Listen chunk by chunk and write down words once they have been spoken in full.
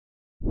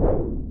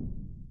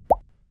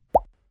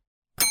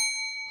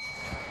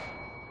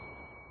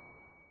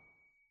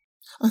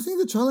I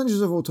think the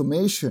challenges of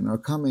automation are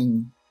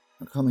coming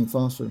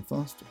faster and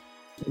faster.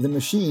 The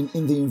machine,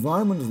 in the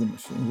environment of the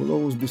machine, will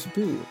always be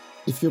superior.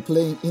 If you're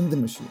playing in the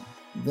machine,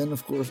 then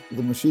of course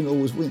the machine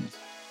always wins.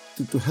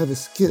 To have a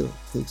skill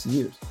takes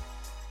years.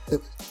 A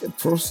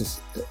process,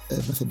 a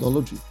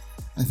methodology.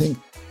 I think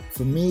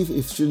for me,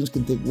 if students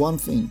can take one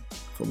thing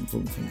from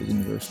the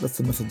universe, that's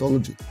the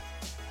methodology.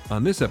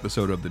 On this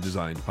episode of the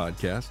Designed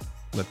Podcast,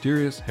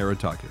 Lefteris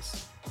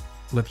Heretakis.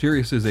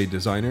 Lefteris is a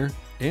designer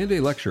and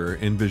a lecturer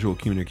in visual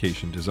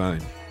communication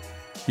design.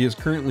 He is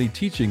currently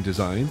teaching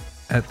design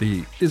at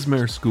the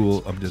Izmir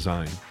School of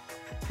Design.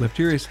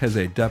 Lefteris has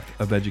a depth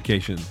of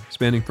education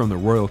spanning from the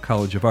Royal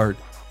College of Art,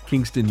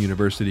 Kingston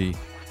University,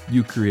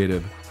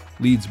 UCreative,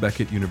 Leeds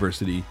Beckett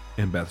University,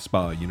 and Bath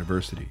Spa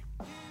University.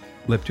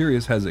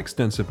 Lefteris has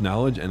extensive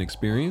knowledge and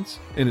experience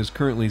and is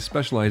currently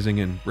specializing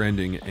in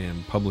branding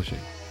and publishing.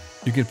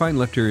 You can find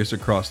Lefteris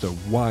across a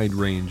wide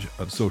range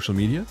of social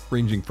media,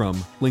 ranging from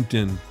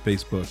LinkedIn,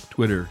 Facebook,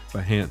 Twitter,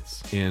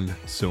 Behance, and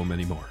so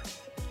many more.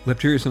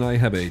 Lefteris and I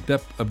have a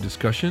depth of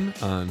discussion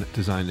on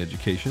design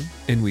education,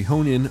 and we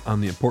hone in on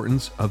the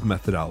importance of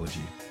methodology,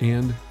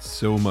 and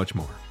so much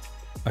more.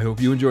 I hope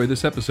you enjoy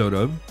this episode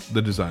of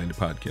the Designed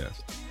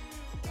Podcast.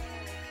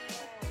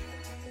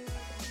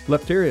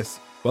 Lefteris,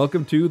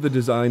 welcome to the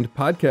Designed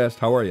Podcast.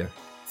 How are you?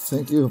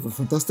 Thank you.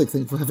 Fantastic.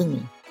 Thank you for having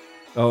me.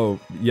 Oh,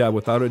 yeah,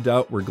 without a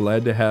doubt, we're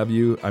glad to have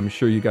you. I'm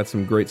sure you got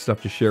some great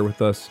stuff to share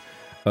with us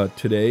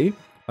today.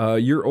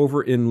 You're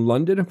over in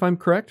London, if I'm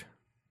correct?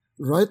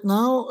 Right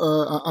now,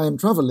 I am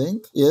traveling.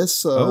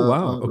 Yes. Oh,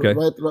 wow. Okay.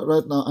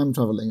 Right now, I'm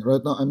traveling.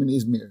 Right now, I'm in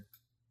Izmir.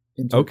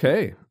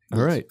 Okay. All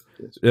yes, right.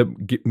 Yes.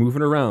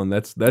 Moving around.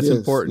 That's Yes,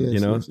 important,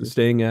 yes.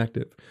 Staying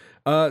active.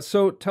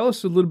 So tell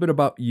us a little bit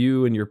about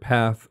you and your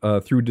path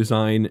through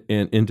design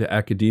and into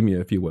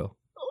academia, if you will.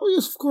 Oh,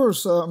 yes, of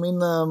course.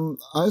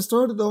 I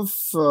started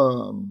off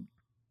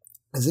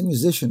as a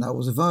musician. I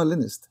was a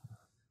violinist.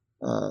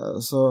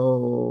 For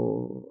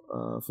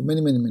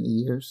many, many, many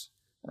years.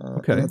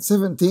 Okay. At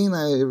 17,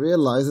 I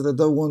realized that I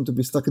don't want to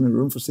be stuck in a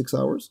room for 6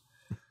 hours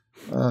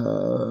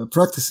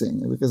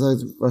practicing, because I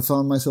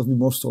found myself be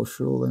more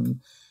social,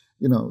 and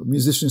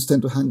musicians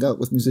tend to hang out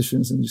with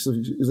musicians, and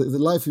the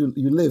life you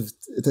live,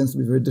 it tends to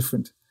be very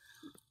different.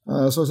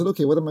 So I said,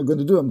 okay, what am I going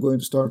to do? I'm going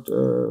to start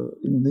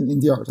in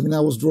the art. I mean, I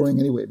was drawing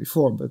anyway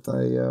before, but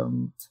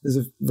there's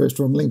a very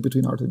strong link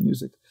between art and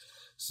music.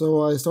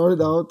 So I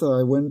started out.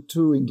 I went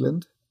to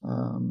England.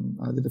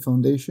 I did a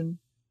foundation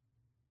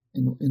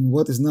in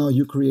what is now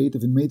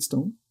UCreative in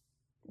Maidstone.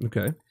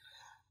 Okay.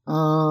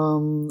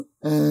 And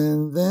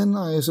then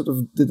I sort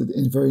of did it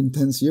in a very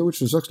intense year, which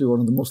was actually one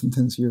of the most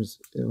intense years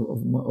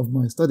of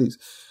my studies.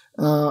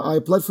 I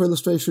applied for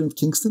illustration at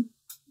Kingston.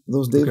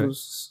 Those days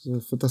was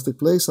a fantastic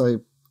place. I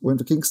went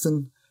to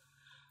Kingston.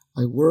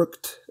 I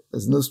worked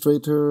as an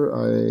illustrator.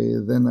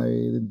 Then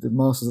I did the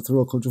Masters at the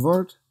Royal College of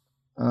Art.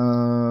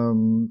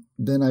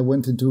 Then I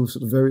went into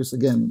sort of various,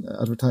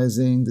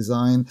 advertising,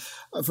 design.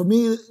 For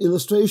me,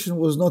 illustration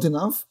was not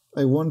enough.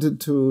 I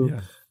wanted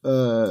to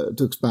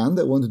expand.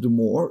 I wanted to do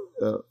more,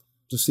 to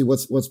see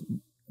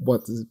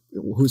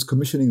who's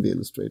commissioning the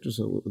illustrator,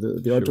 so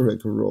the art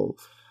director role.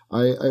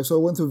 So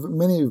I went through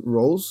many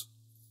roles.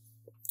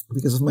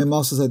 Because of my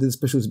master's, I did a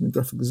specialism in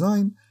graphic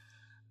design,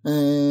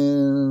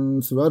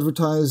 and through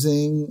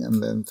advertising,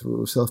 and then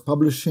through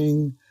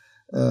self-publishing.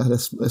 Had a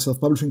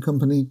self-publishing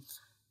company.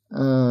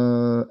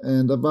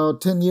 And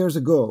about 10 years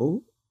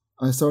ago,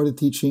 I started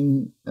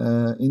teaching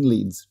in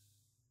Leeds.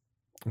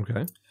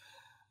 Okay.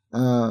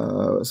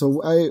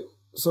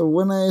 So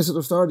when I sort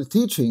of started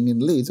teaching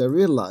in Leeds, I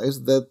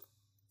realized that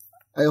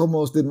I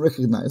almost didn't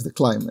recognize the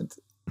climate.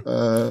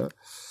 Yes.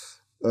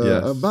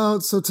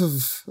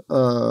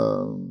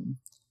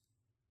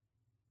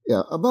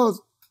 About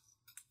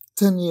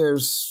 10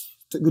 years,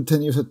 good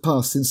 10 years had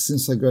passed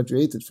since I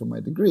graduated from my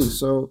degree.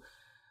 So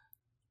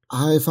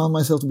I found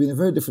myself to be in a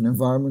very different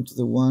environment to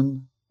the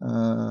one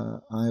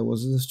I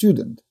was as a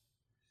student.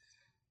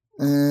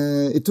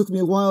 It took me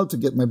a while to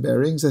get my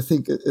bearings. I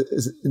think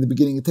in the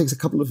beginning it takes a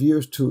couple of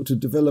years to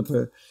develop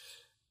a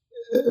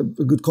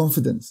good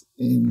confidence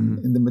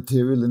in the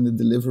material and the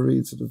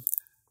delivery.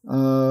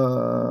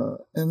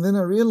 And then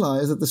I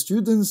realized that the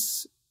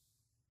students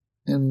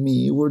and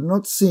me were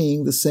not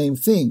seeing the same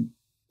thing.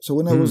 So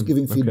when I was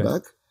giving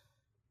feedback,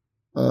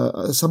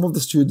 some of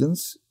the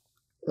students,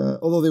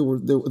 although they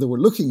were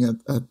looking at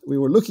we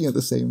were looking at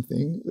the same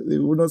thing, they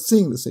were not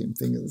seeing the same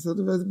thing. And so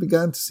I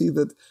began to see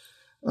that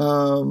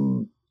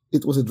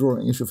it was a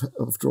issue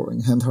of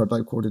drawing,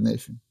 hand-heart-eye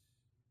coordination.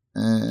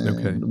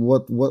 And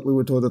what we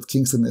were taught at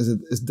Kingston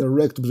is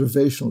direct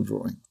observational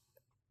drawing.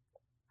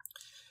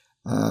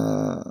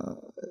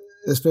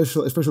 A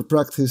special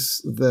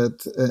practice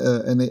that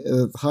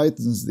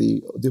heightens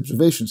the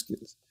observation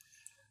skills,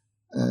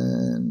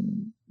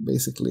 and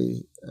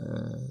basically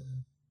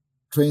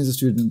trains the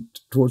student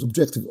towards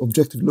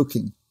objective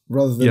looking,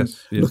 rather than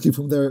looking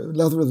from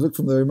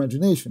their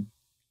imagination.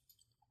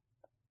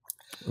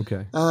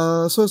 Okay.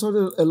 So I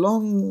started a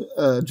long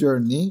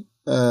journey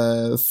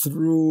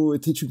through a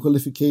teaching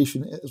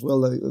qualification as well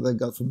that I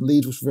got from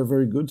Leeds, which was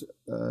very good,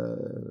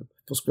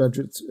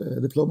 postgraduate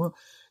diploma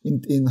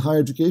in higher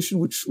education,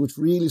 which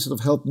really sort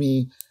of helped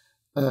me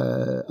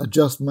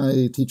adjust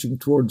my teaching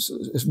towards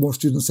a more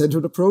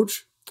student-centered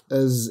approach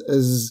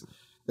as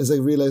I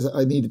realized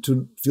I needed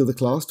to feel the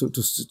class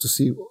to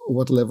see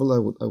what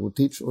level I would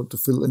teach, or to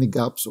fill any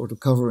gaps, or to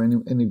cover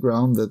any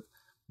ground that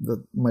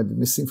might be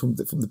missing from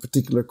the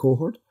particular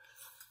cohort.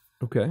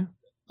 Okay.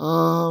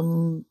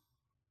 And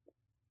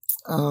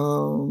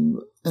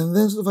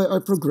then sort of I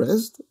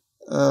progressed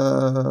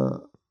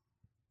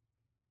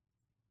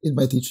in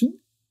my teaching,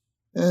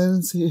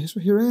 and so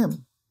here I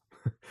am.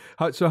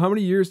 So how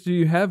many years do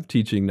you have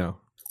teaching now?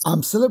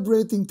 I'm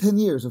celebrating 10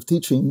 years of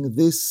teaching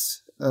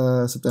this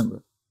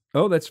September.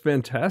 Oh, that's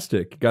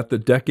fantastic. Got the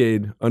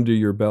decade under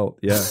your belt.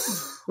 Yeah.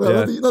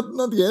 Well, yeah.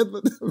 Not yet,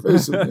 but very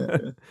soon.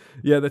 Yeah.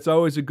 Yeah, that's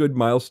always a good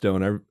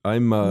milestone.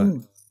 I'm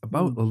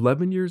about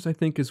 11 years, I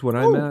think, is what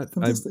I'm at.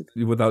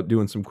 Without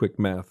doing some quick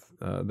math,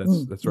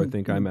 that's where I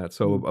think I'm at.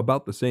 So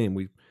about the same.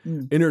 We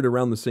entered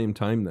around the same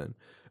time then.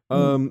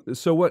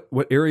 So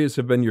what areas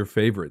have been your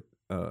favorite?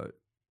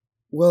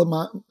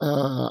 Well,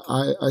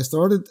 I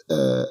started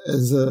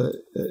as a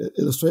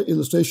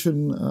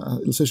illustration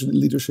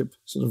leadership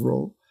sort of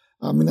role.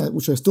 I mean,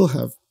 which I still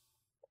have.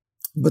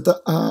 But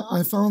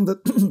I found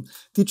that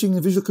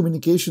teaching visual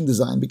communication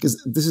design, because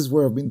this is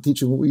where I've been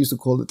teaching what we used to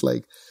call it,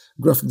 like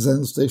graphic design,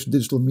 illustration,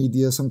 digital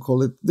media. Some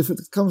call it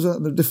different. It comes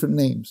under different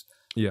names.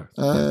 Yeah.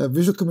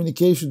 Visual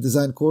communication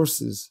design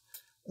courses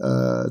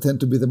tend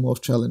to be the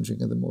most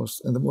challenging and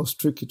the most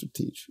tricky to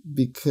teach,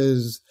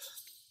 because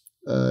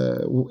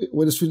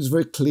when the student is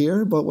very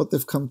clear about what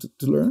they've come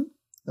to learn,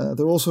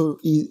 they're also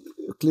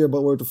clear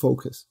about where to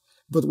focus.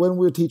 But when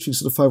we're teaching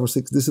sort of 5 or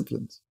 6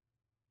 disciplines,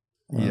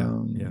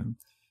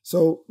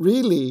 so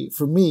really,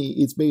 for me,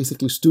 it's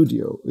basically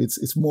studio.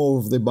 It's more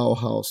of the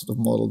Bauhaus sort of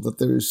model, that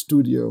there is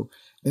studio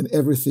and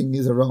everything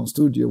is around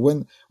studio.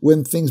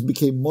 When things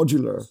became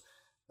modular,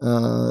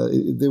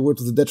 they were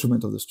to the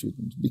detriment of the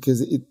student, because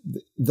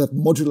that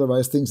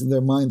modularized things in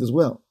their mind as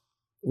well.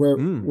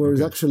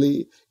 Whereas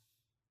actually,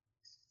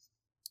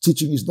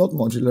 teaching is not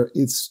modular;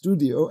 it's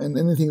studio, and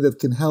anything that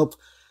can help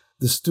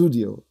the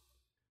studio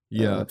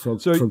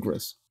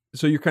progress.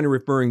 So you're kind of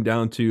referring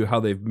down to how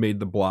they've made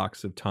the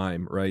blocks of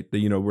time, right?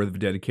 Where they've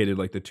dedicated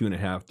like the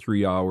 2.5,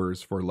 3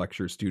 hours for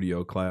lecture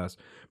studio class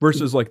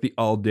versus like the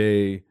all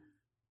day,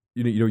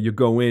 you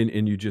go in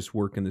and you just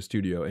work in the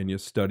studio and you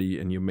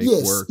study and you make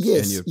work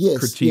and you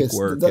critique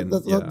work.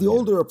 The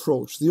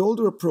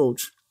older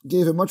approach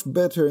gave a much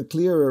better and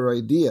clearer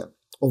idea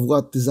of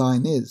what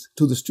design is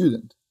to the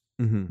student.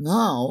 Mm-hmm.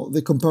 Now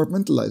they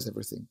compartmentalize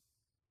everything.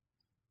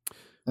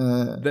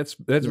 That's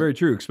very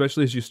true,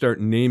 especially as you start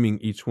naming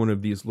each one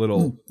of these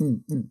little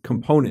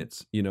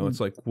components. It's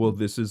like, well,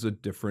 this is a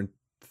different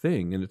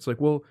thing, and it's like,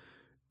 well,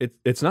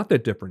 it's not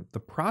that different.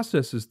 The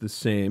process is the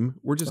same.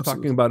 We're just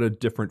talking about a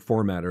different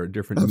format or a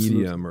different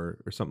medium or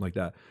something like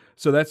that.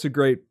 So that's a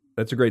great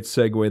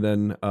segue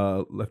then,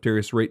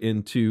 Lefteris, right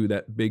into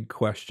that big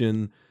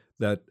question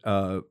that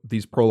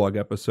these Prologue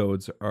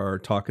episodes are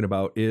talking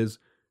about, is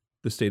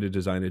the state of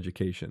design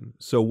education.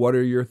 So what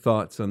are your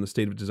thoughts on the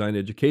state of design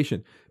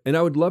education? And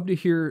I would love to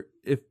hear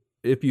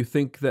if you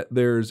think that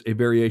there's a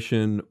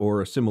variation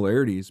or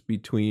similarities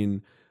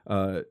between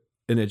an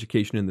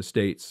education in the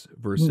States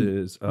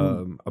versus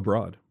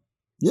abroad.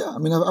 Yeah, I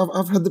mean,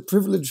 I've had the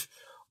privilege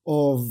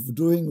of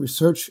doing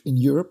research in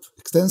Europe,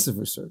 extensive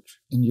research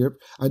in Europe.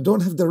 I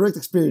don't have direct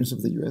experience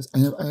of the US.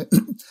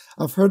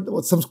 I've heard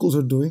what some schools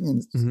are doing,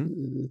 and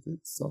it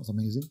sounds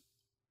amazing.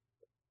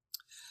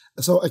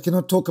 So I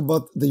cannot talk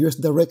about the US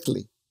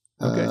directly.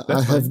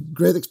 I have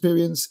great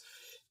experience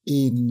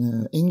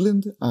in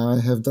England. I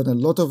have done a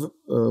lot of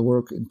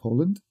work in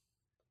Poland.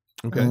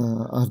 Okay.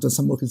 I've done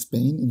some work in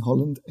Spain, in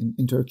Holland,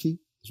 in Turkey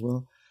as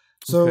well.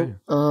 So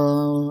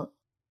I'll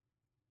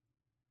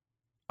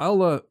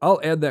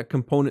add that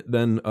component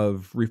then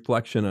of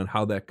reflection on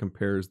how that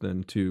compares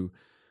then to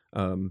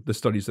the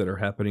studies that are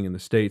happening in the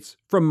States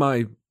from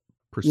my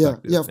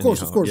perspective. Yeah, of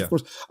course.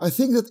 I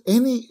think that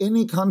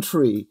any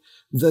country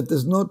that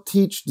does not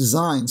teach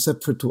design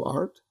separate to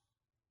art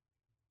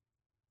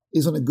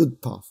is on a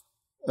good path.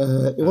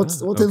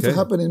 What tends to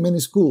happen in many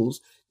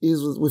schools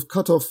is we've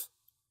cut off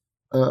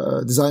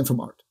design from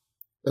art.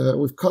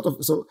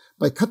 So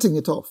by cutting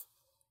it off,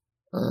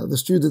 the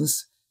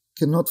students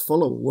cannot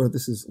follow where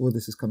this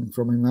is coming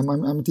from. I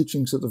mean, I'm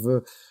teaching sort of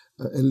a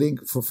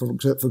link for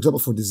example,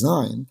 for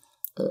design,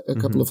 a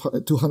couple of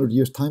 200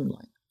 years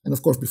timeline. And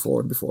of course,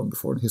 before in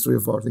history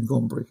of art in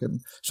Gombrich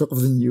and Shock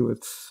of the New,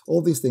 and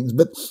all these things.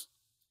 But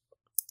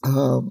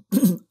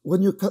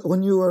when you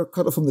are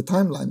cut off from the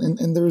timeline,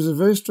 and there is a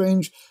very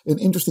strange and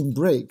interesting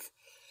break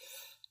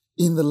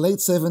in the late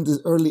 70s,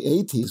 early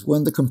 80s,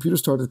 when the computers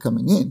started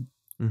coming in,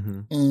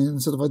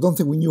 and sort of I don't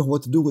think we knew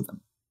what to do with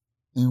them.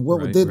 And what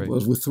we did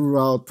was we threw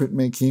out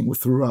printmaking, we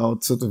threw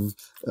out sort of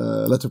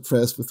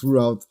letterpress, we threw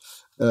out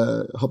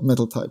hot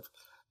metal type.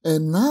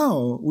 And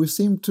now we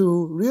seem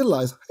to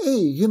realize,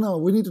 hey,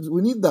 we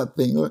need that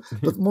thing.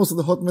 But most of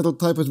the hot metal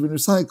type has been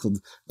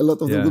recycled. A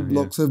lot of the wood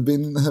blocks have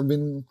been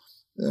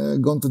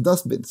gone to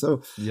dustbin.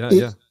 So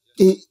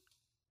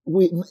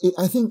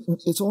I think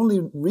it's only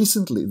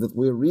recently that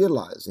we're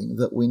realizing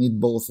that we need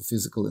both the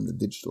physical and the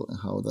digital, and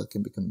how that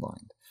can be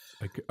combined.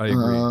 I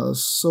agree.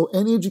 So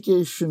any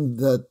education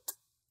that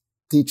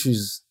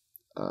teaches,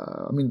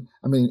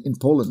 in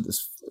Poland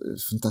is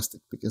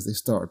fantastic, because they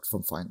start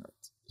from fine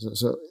art.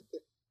 So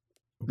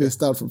they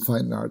start from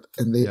fine art,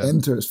 and they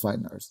enter as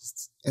fine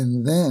artists,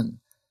 and then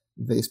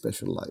they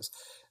specialize.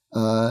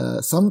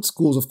 Some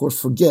schools, of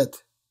course,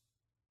 forget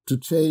to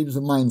change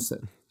the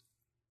mindset.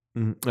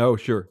 Mm-hmm. Oh,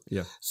 sure,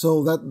 yeah.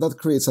 So that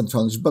creates some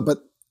challenges, but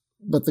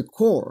the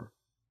core,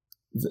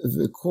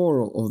 the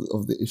core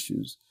of the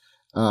issues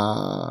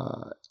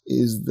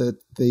is that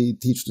they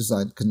teach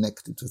design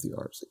connected to the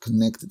arts,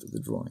 connected to the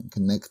drawing,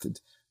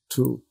 connected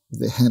to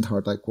the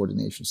hand-heart-eye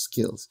coordination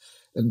skills.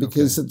 And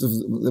because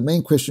the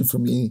main question for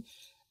me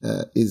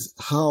is,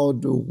 how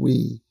do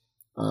we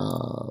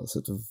handle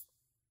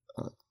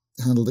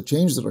the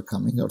changes that are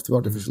coming out through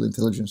artificial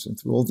intelligence and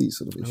through all these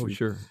sort of issues? Oh,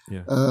 sure,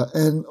 yeah.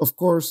 And of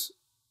course,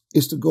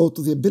 is to go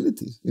to the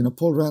ability.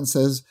 Paul Rand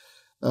says,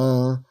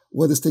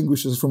 what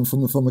distinguishes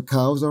from a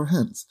cow is our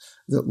hands,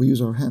 that we use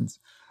our hands.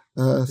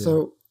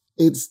 So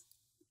it's,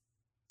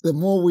 the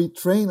more we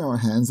train our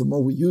hands, the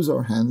more we use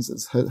our hands,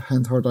 it's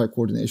hand-heart-eye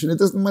coordination. It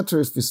doesn't matter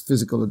if it's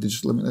physical or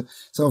digital.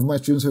 Some of my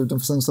students have done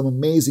some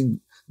amazing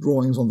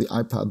drawings on the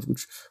iPad,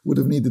 which would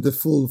have needed a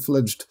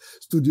full-fledged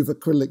studio of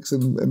acrylics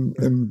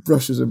and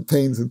brushes and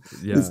paints and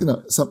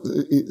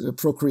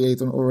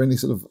Procreate or any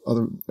sort of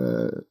other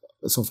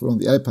software on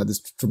the iPad is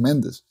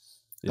tremendous.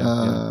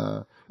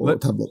 Or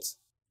tablets.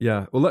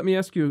 Yeah. Well, let me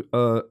ask you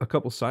a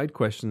couple side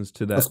questions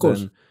to that. Of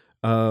course.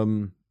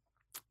 Then.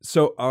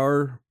 So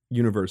our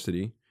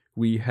university,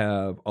 we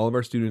have all of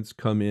our students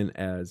come in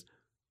as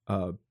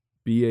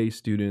BA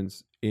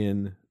students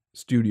in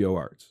studio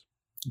arts.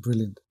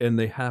 Brilliant. And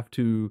they have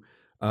to,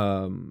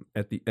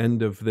 at the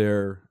end of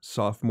their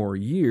sophomore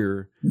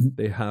year,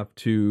 they have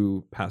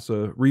to pass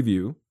a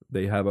review.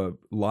 They have a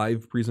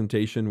live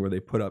presentation where they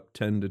put up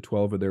 10 to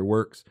 12 of their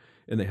works,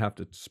 and they have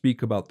to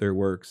speak about their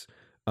works.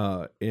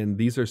 And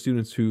these are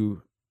students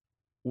who,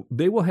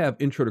 they will have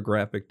intro to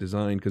graphic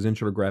design, because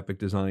intro to graphic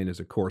design is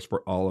a course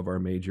for all of our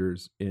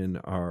majors in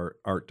our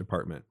art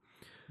department.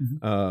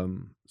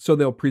 So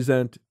they'll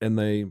present and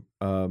they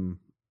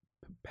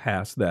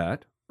pass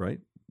that,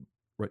 right?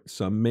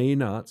 Some may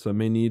not. Some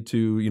may need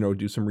to,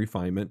 do some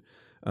refinement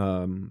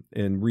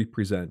and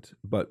represent.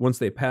 But once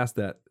they pass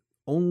that,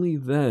 only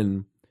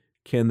then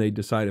can they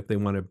decide if they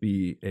want to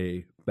be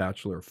a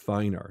Bachelor of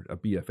Fine Art, a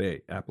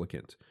BFA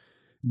applicant.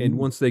 And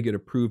once they get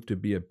approved to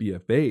be a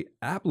BFA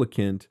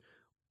applicant,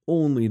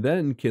 only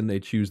then can they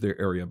choose their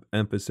area of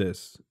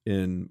emphasis,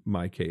 in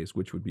my case,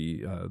 which would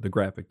be the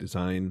graphic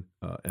design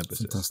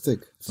emphasis.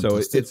 Fantastic. So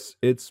it's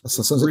that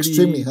sounds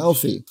extremely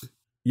healthy.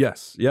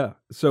 Yes, yeah.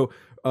 So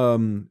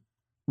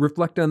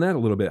reflect on that a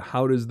little bit.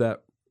 How does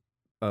that...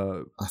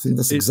 I think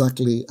that's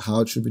exactly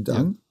how it should be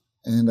done.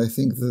 Yeah. And I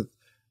think that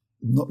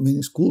not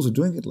many schools are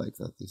doing it like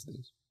that these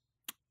days.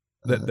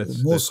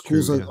 Most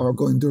schools are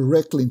going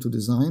directly into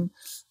design.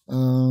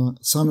 In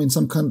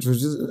some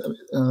countries,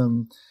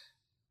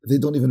 they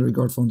don't even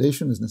regard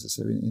foundation as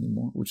necessary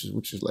anymore, which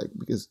is like,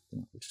 because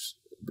which is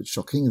a bit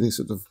shocking. They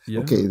sort of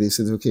they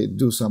said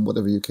do some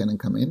whatever you can and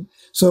come in.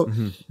 So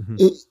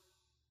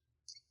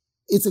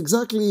it's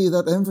exactly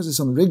that emphasis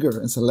on rigor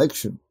and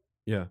selection.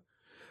 Yeah,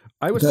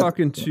 I was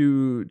talking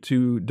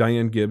to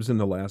Diane Gibbs in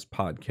the last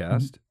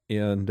podcast.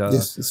 And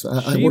yes,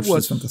 I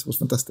watched it. It was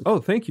fantastic. Oh,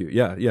 thank you.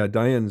 Yeah.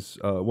 Diane's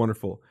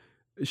wonderful.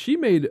 She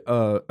made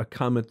a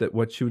comment that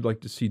what she would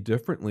like to see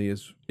differently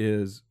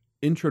is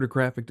intro to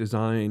graphic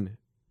design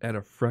at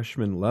a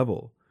freshman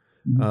level.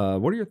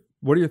 What are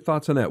your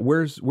thoughts on that?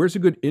 Where's a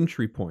good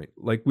entry point?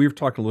 Like, we've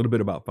talked a little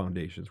bit about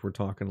foundations. We're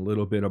talking a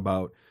little bit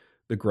about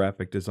the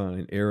graphic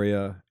design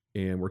area,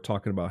 and we're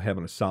talking about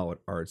having a solid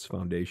arts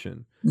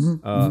foundation.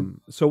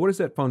 So what does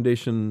that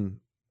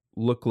foundation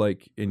look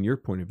like in your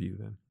point of view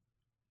then?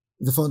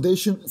 The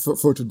foundation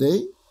for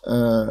today,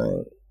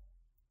 or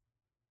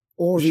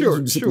the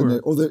interdisciplinary,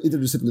 or the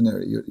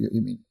interdisciplinary,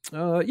 you mean?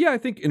 I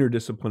think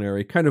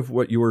interdisciplinary, kind of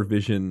what your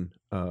vision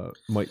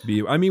might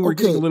be. I mean, we're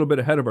getting a little bit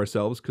ahead of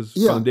ourselves, because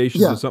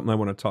foundations is something I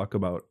want to talk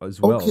about as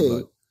well.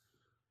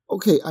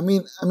 Okay. I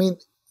mean,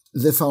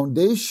 the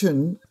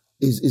foundation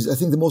is I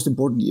think the most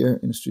important year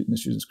in a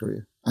student's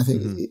career. I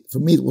think for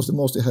me it was the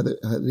most. It had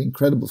an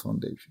incredible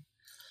foundation.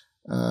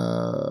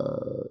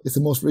 It's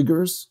the most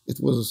rigorous. It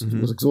was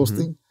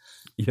exhausting.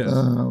 Yes.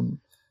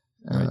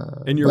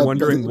 And you're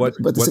wondering what's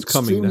coming next. But it's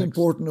extremely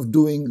important of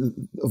going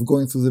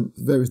through the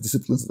various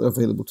disciplines that are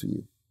available to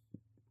you.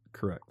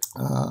 Correct.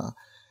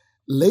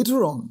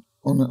 Later on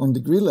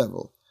degree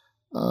level,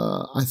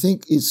 I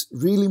think it's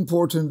really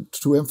important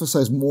to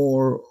emphasize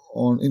more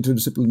on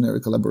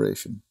interdisciplinary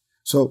collaboration.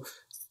 So,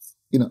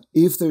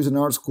 if there is an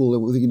art school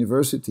with a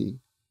university,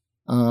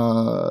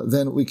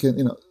 then we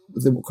can,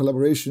 the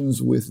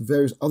collaborations with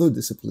various other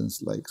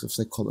disciplines like sort of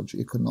psychology,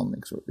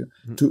 economics, or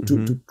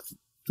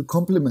to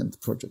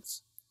complement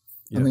projects.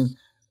 Yes. I mean,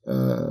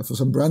 for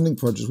some branding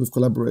projects, we've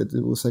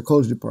collaborated with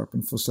psychology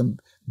department. For some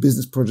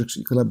business projects,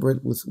 you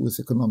collaborate with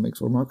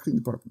economics or marketing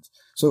departments.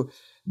 So,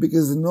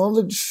 because the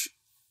knowledge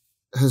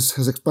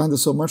has expanded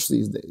so much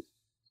these days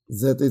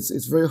that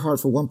it's very hard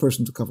for one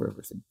person to cover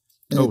everything.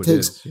 And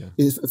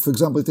for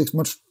example, it takes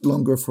much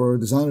longer for a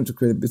designer to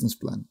create a business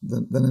plan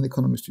than an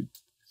economy student.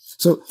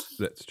 So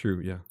that's true.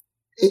 Yeah,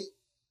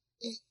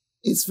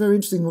 it's very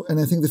interesting, and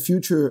I think the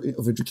future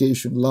of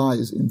education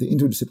lies in the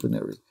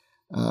interdisciplinary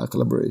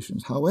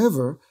collaborations.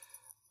 However,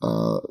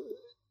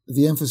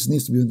 the emphasis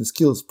needs to be on the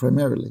skills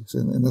primarily,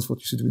 and that's what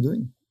you should be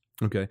doing.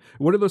 Okay,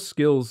 what do those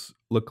skills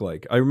look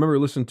like? I remember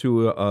listening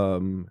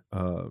to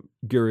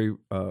Gary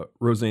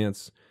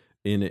Rosance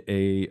in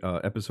a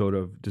episode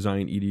of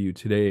Design EDU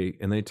Today,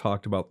 and they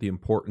talked about the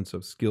importance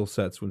of skill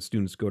sets when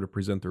students go to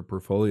present their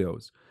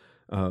portfolios.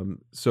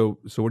 So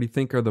what do you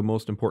think are the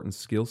most important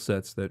skill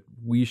sets that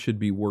we should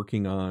be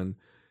working on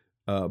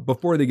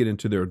before they get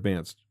into their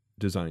advanced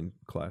design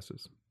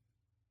classes?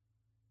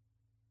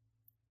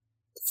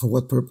 For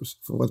what purpose?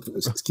 For what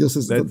skill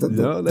sets?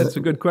 That's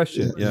a good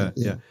question. Yeah.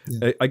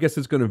 I guess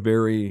it's going to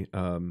vary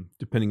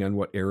depending on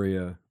what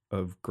area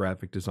of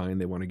graphic design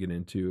they want to get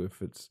into.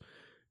 If it's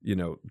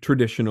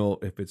traditional,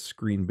 if it's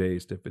screen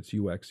based, if it's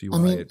UX, UI, I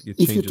mean, it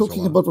if you're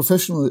talking about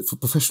professional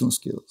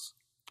skills,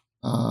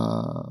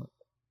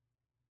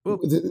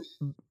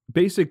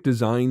 basic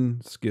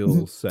design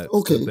skill sets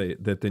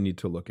that they need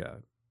to look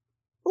at.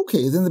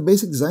 Okay, then the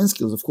basic design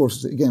skills, of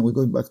course, again, we're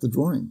going back to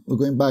drawing. We're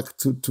going back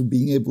to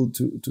being able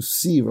to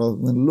see rather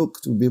than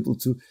look, to be able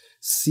to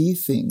see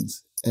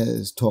things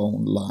as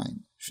tone,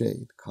 line,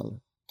 shade,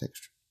 color,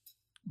 texture.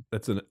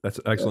 That's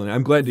excellent.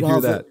 I'm glad to hear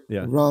that.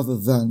 Yeah. Rather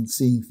than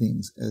seeing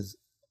things as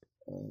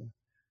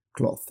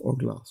cloth or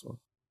glass.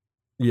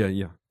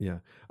 Yeah.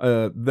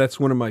 That's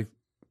one of my.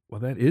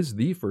 Well, that is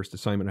the first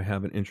assignment I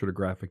have in Intro to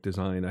Graphic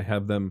Design. I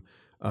have them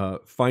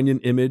find an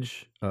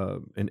image,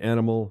 an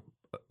animal,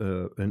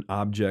 an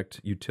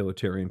object,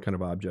 utilitarian kind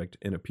of object,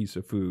 and a piece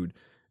of food,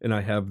 and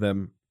I have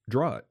them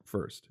draw it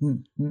first.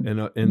 And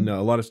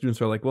a lot of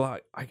students are like, "Well,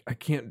 I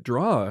can't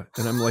draw,"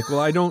 and I'm like, "Well,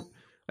 I don't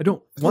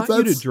want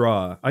you to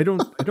draw. I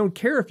don't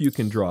care if you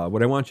can draw.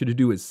 What I want you to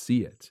do is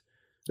see it.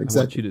 Exactly.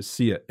 I want you to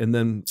see it." And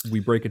then we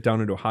break it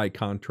down into a high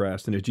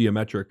contrast and a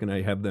geometric, and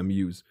I have them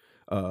use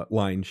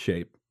line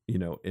shape,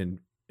 in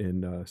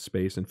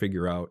space, and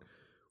figure out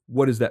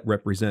what does that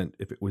represent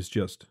if it was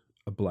just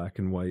a black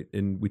and white.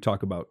 And we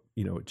talk about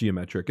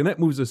geometric, and that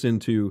moves us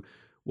into,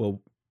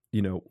 well,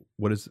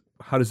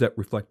 how does that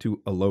reflect to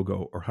a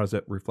logo, or how does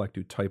that reflect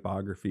to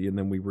typography? And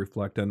then we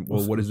reflect on,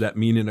 well, what does that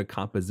mean in a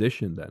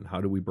composition then?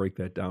 How do we break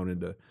that down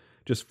into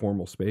just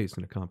formal space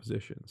in a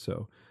composition?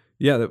 So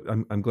yeah,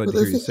 I'm glad to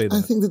hear you say that.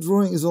 I think the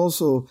drawing is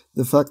also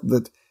the fact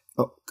that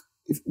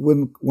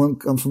when one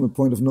comes from a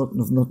point of not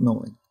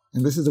knowing,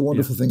 and this is the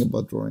wonderful thing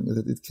about drawing, is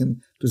that it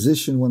can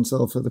position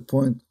oneself at the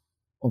point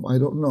of I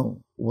don't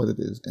know what it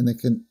is, and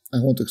I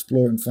want to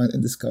explore and find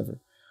and discover.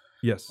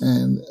 Yes.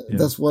 And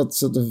that's what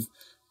sort of,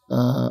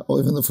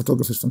 even though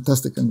photography is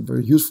fantastic and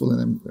very useful,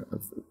 and I'm a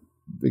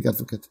big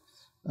advocate,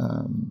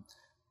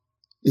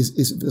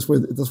 that's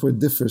where it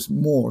differs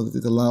more, that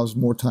it allows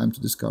more time to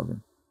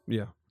discover.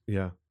 Yeah.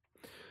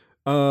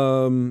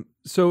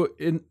 So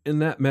in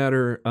that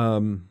matter,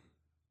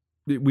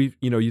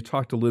 you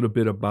talked a little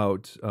bit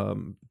about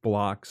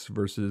blocks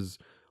versus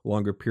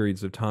longer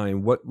periods of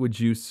time. What would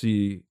you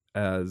see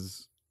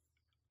as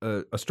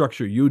a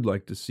structure you'd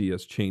like to see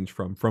us change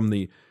from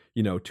the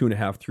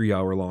 2.5, 3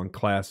 hour long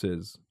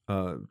classes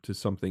to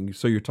something?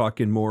 So you're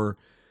talking more.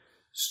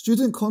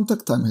 Student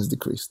contact time has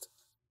decreased.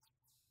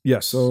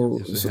 Yes. So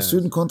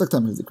student contact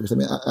time has decreased.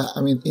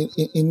 I mean,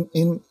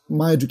 in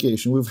my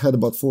education, we've had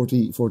about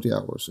 40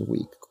 hours a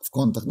week of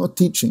contact, not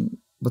teaching,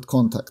 but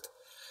contact.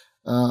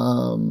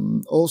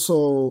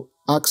 Also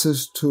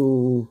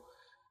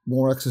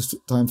more access to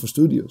time for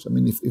studios. I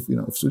mean, if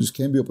studios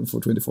can be open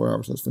for 24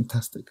 hours, that's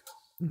fantastic.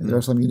 Mm-hmm. And there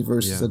are some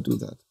universities that do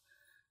that.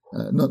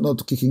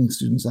 Not kicking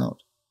students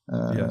out.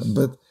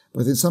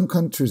 But in some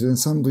countries and in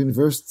some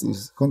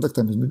universities, contact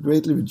time has been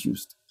greatly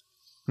reduced.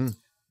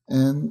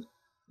 And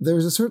there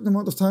is a certain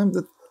amount of time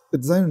that a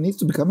designer needs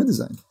to become a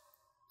designer.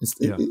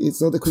 It's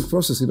not a quick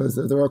process.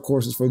 There are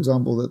courses, for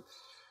example, that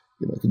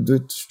you can do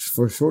it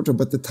for shorter,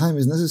 but the time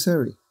is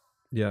necessary.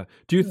 Yeah.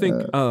 Do you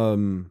think?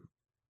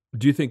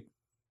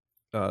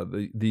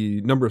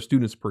 The number of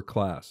students per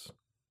class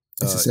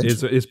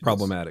is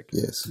problematic?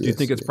 Yes. Do you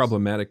think it's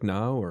problematic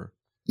now, or?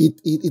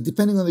 It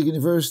depending on the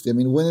university. I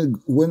mean,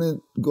 when it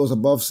goes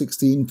above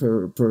 16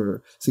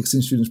 per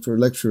 16 students per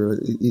lecture,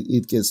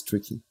 it gets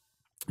tricky.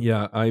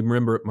 Yeah, I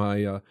remember at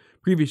my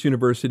previous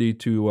university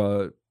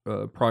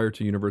prior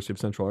to University of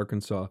Central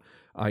Arkansas,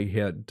 I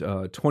had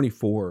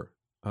 24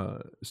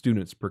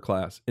 students per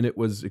class, and it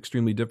was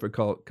extremely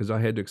difficult because I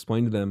had to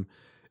explain to them,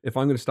 if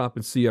I'm going to stop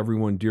and see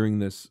everyone during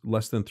this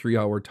less than 3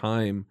 hour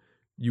time,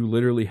 you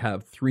literally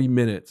have 3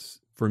 minutes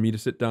for me to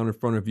sit down in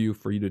front of you,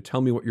 for you to tell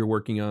me what you're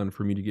working on,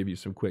 for me to give you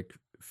some quick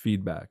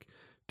feedback,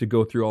 to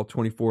go through all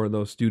 24 of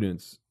those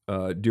students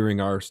during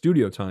our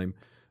studio time,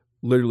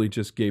 literally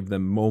just gave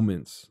them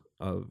moments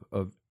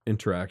of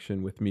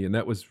interaction with me. And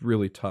that was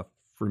really tough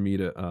for me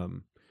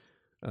to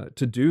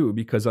do,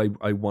 because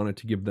I wanted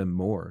to give them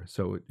more.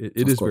 So it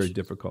is very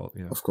difficult.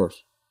 Yeah. Of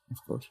course.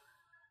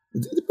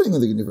 Depending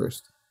on the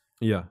university.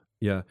 Yeah.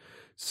 Yeah.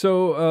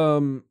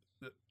 So,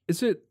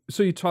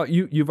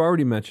 you've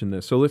already mentioned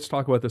this, so let's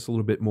talk about this a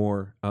little bit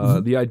more.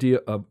 The idea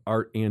of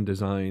art and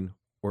design,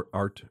 or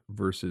art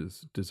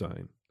versus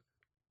design.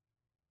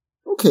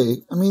 Okay.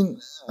 I mean,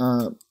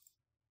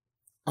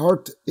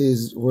 art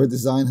is where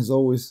design has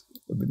always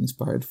been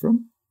inspired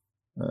from.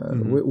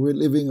 We're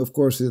living, of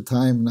course, in a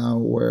time now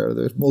where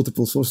there's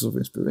multiple sources of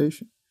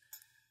inspiration.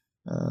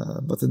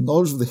 But the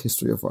knowledge of the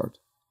history of art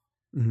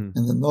and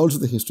the knowledge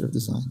of the history of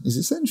design is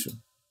essential,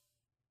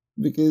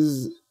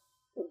 because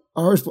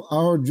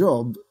our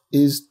job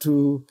is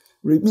to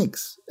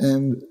remix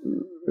and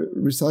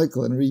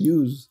recycle and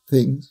reuse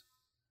things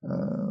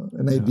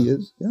and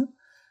ideas. Yeah.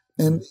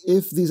 And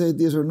if these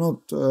ideas are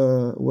not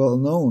well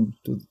known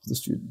to the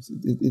students,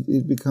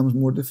 it becomes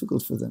more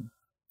difficult for them.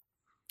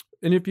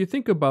 And if you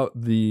think about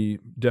the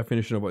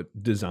definition of what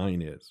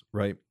design is,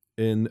 right?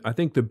 And I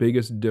think the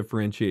biggest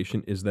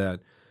differentiation is that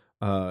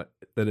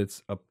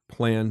it's a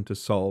plan to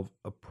solve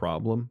a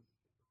problem.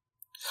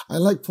 I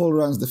like Paul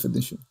Rand's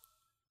definition.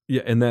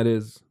 Yeah, and that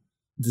is?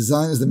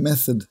 Design is the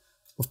method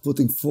of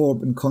putting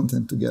form and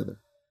content together.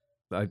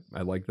 I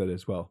like that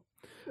as well.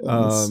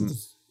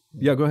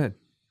 Yeah, go ahead.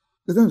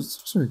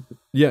 Sorry.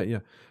 Yeah.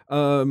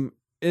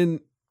 And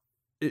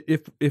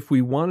if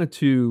we wanted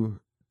to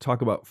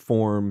talk about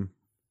form,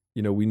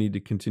 we need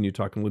to continue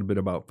talking a little bit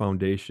about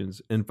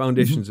foundations. And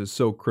foundations is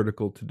so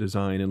critical to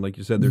design. And like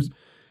you said,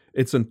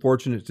 it's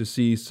unfortunate to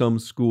see some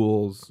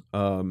schools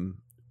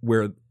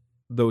where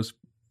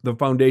the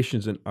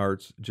foundations in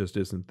arts just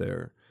isn't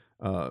there.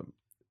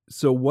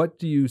 So what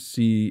do you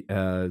see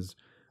as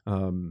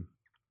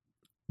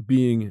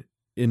being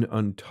an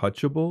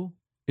untouchable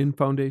in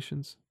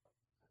foundations?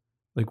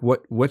 Like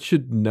what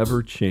should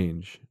never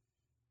change?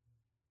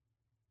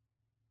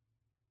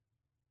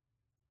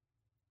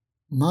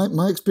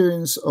 My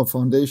experience of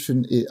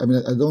foundation, it's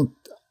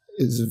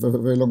a very,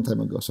 very long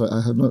time ago. So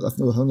I have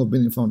not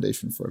been in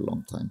foundation for a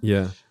long time.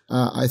 Yeah.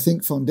 I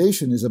think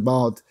foundation is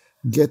about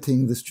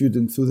getting the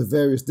student through the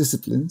various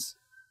disciplines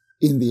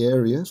in the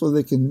area so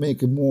they can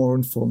make a more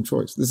informed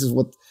choice. This is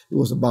what it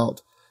was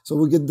about. So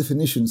we get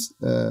definitions.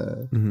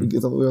 We're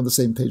on the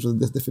same page with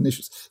the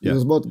definitions. It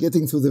was about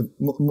getting through the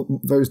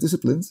various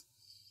disciplines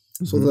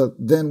so that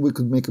then we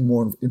could make a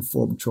more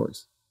informed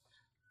choice.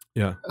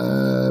 Yeah.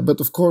 But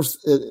of course,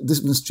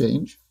 disciplines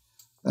change.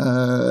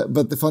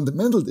 But the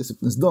fundamental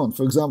disciplines don't.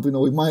 For example,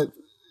 we might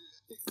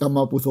come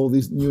up with all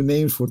these new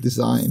names for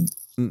design.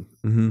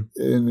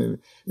 And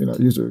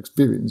user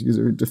experience,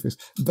 user interface.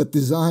 But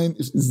design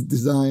is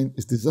design.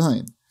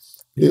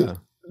 Yeah.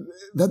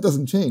 That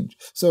doesn't change.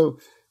 So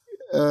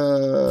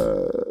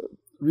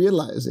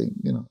realizing,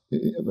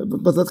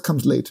 but that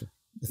comes later.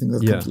 I think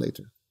that comes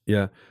later.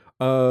 Yeah.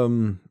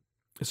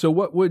 So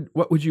what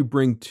would you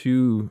bring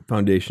to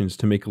foundations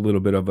to make a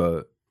little bit of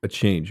a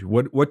change?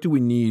 What do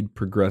we need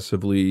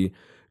progressively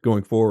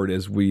going forward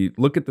as we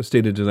look at the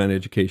state of design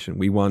education?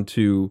 We want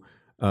to,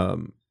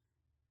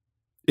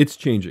 it's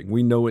changing.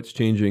 We know it's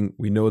changing.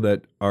 We know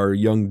that our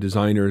young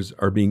designers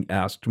are being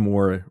asked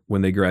more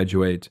when they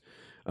graduate,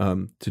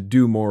 to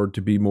do more,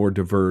 to be more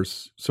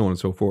diverse, so on and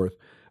so forth.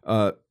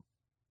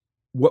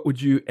 What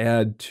would you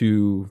add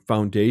to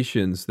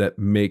foundations that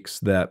makes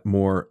that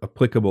more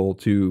applicable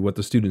to what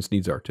the students'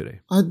 needs are today?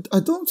 I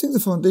don't think the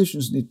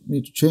foundations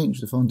need to change.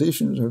 The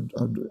foundations are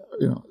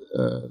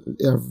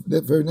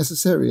very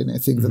necessary, and I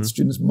think that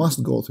students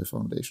must go through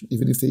foundation,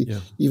 even if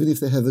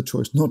they have the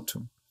choice not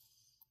to.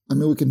 I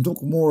mean, we can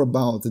talk more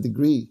about the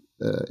degree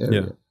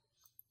area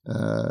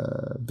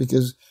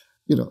because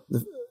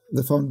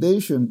the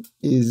foundation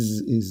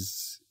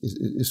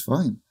is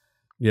fine.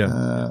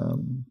 Yeah.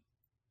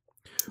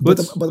 But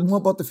more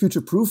about the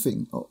future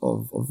proofing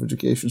of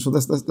education. So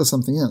that's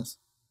something else.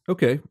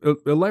 Okay,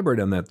 elaborate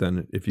on that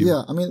then, if you.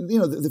 Yeah, I mean,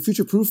 the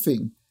future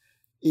proofing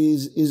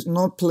is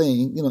not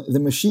playing. The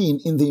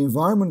machine in the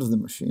environment of the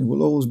machine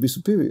will always be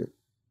superior.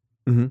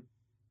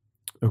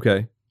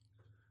 Okay.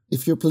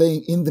 If you're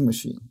playing in the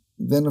machine,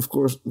 then of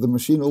course the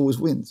machine always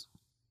wins.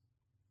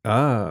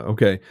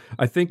 Okay.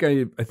 I think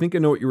I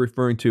know what you're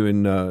referring to,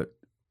 and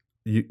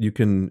you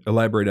can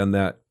elaborate on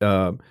that.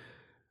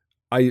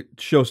 I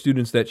show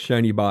students that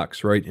shiny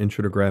box, right?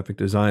 Intro to graphic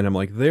design. I'm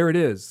like, there it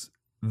is.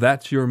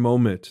 That's your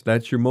moment.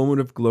 That's your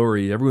moment of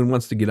glory. Everyone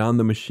wants to get on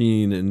the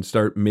machine and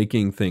start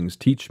making things.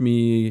 Teach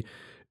me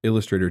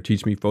Illustrator.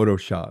 Teach me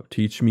Photoshop.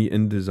 Teach me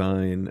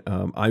InDesign.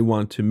 I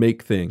want to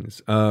make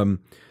things.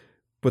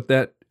 But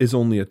that is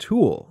only a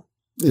tool.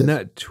 Yes. And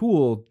that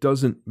tool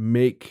doesn't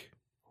make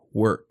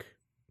work,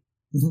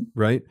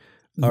 right?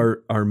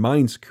 Our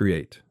minds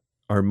create.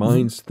 Our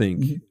minds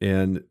think.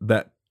 And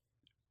that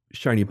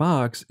shiny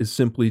box is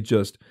simply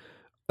just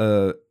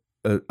a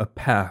a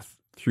path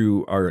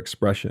through our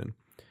expression.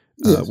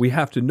 Yes. We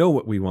have to know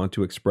what we want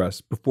to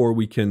express before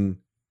we can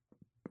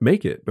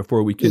make it,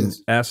 before we can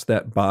ask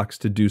that box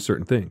to do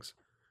certain things.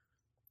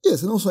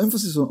 Yes, and also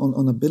emphasis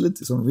on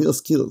abilities, on real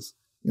skills.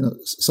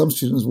 Some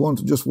students want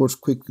to just watch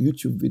quick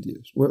YouTube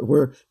videos,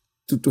 where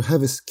to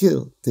have a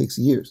skill takes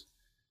years,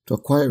 to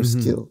acquire a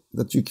skill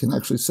that you can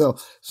actually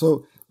sell.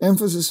 So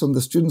emphasis on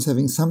the students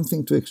having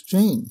something to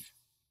exchange,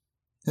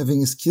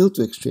 having a skill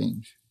to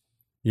exchange.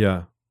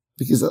 Yeah.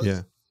 Because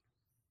a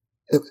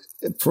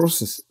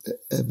process,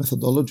 a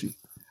methodology.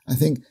 I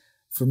think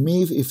for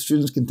me, if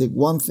students can take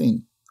one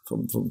thing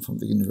from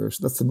the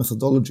university, that's the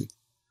methodology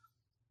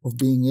of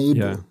being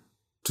able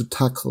to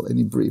tackle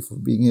any brief,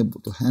 of being able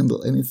to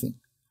handle anything,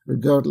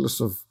 regardless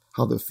of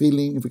how they're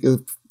feeling.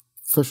 Because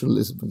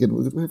professionalism, again,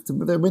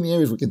 there are many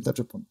areas we can touch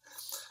upon.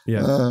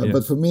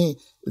 But for me,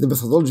 the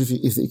methodology,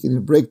 if they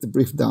can break the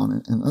brief down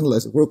and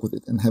analyze it, work with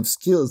it, and have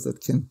skills that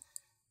can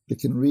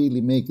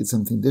really make it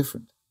something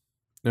different.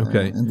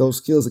 Okay. And those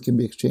skills that can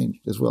be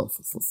exchanged as well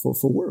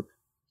for work.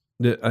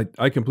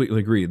 I completely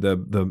agree.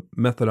 The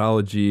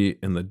methodology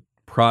and the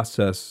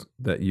process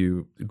that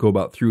you go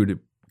about through to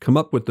come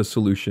up with the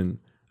solution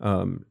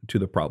to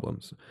the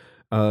problems.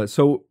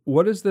 So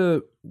what does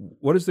the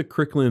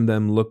curriculum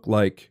then look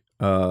like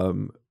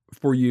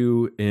for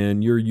you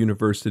and your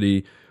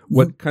university?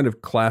 What kind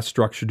of class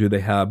structure do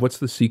they have? What's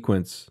the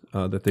sequence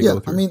that they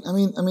go through? I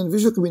mean,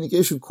 visual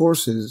communication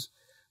courses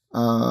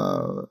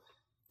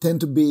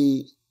tend to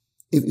be,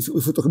 if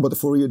we talk about the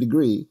 4-year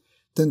degree,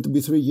 tend to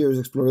be 3 years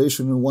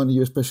exploration and 1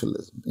 year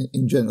specialism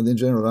in general, the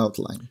general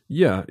outline.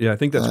 Yeah, I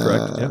think that's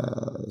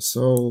correct.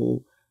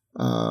 So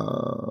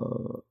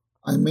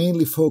I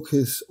mainly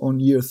focus on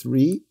year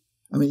 3.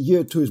 I mean,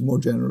 year 2 is more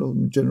general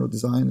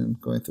design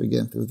and going through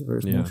the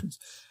various motions.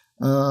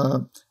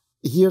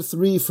 Year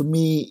 3 for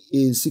me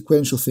is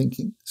sequential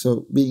thinking.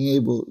 So being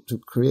able to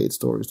create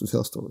stories, to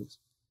tell stories,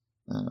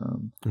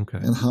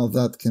 and how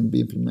that can be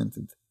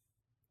implemented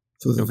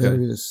through the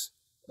various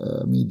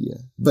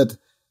media. But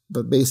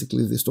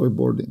basically the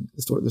storyboarding,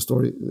 the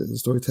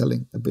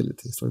storytelling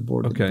ability,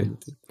 storyboarding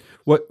ability.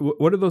 What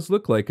do those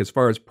look like as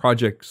far as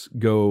projects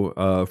go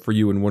for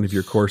you in one of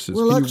your courses?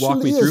 Well, can you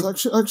walk me through?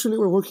 Actually,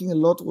 we're working a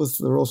lot with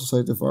the Royal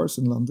Society of Arts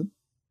in London.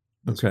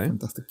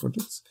 Fantastic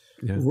projects.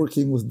 Yeah. We're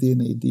working with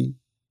DNAD.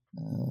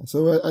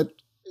 So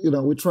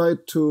we try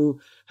to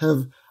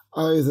have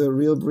either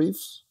real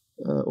briefs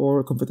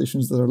or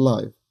competitions that are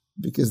live,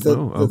 because that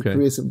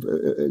creates a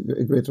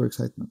greater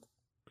excitement.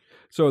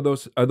 So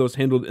are those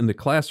handled in the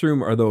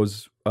classroom? Are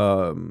those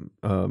like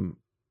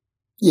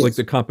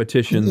the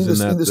competitions in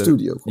the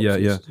studio? Of course,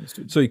 yeah.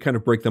 So you kind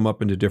of break them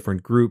up into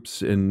different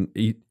groups, and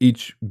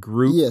each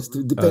group. Yes,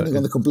 depending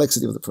on the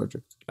complexity of the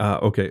project.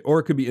 Okay, or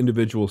it could be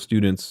individual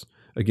students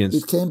against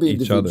it can be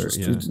each individual other.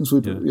 Students.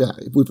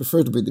 We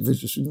prefer to be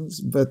individual students,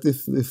 but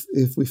if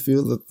we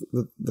feel that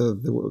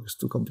the work is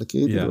too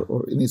complicated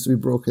or it needs to be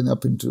broken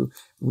up into,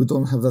 we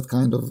don't have that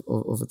kind of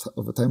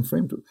a time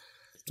frame to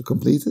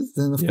complete it,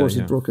 then of course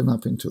it's broken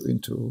up into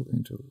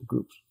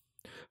groups.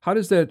 How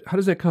does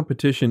that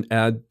competition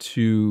add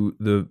to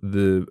the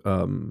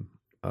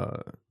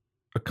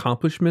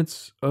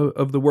accomplishments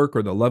of the work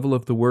or the level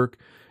of the work?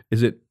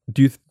 Do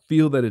you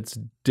feel that it's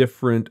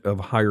different, of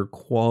higher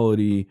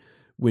quality,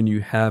 when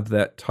you have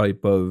that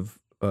type of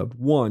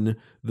one,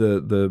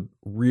 the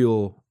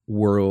real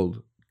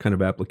world kind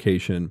of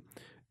application,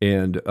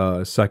 and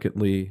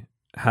secondly,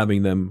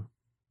 having them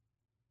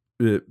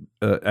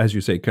as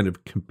you say, kind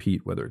of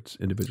compete, whether it's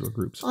individual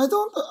groups? I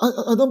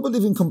don't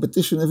believe in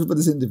competition.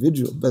 Everybody's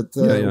individual, but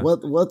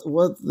what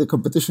the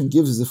competition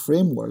gives is a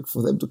framework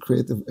for them to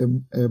create a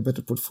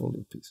better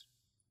portfolio piece.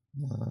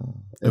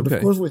 And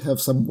of course, we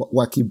have some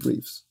wacky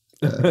briefs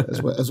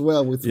as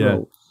well we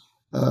throw.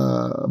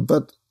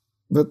 But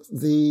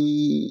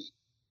the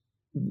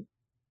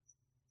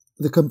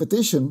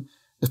competition,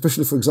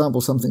 especially for example,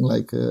 something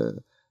like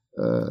the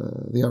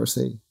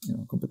RSA,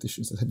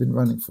 competitions that have been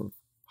running for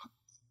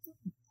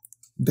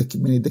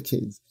many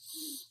decades,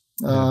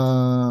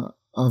 are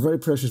very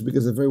precious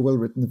because they're very well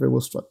written, they're very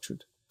well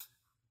structured,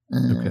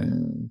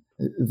 and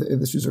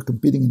the students are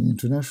competing in an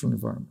international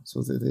environment,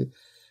 so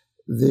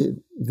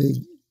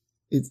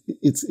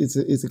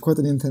it's quite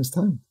an intense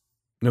time.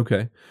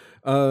 Okay,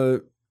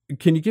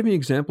 can you give me an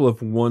example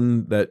of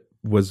one that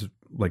was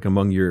like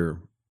among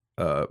your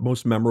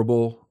most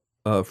memorable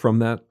from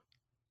that?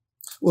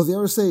 Well, the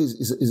RSA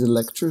is a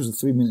lecture, it's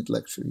a 3-minute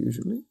lecture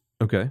usually.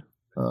 Okay.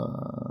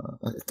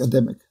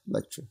 Academic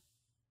lecture,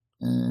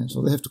 and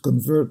so they have to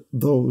convert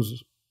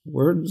those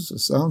words,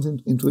 sounds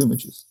into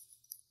images.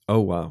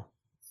 Oh wow!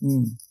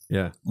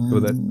 Yeah.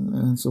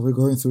 And so we're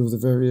going through the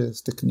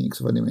various techniques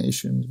of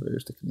animation,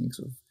 various techniques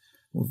of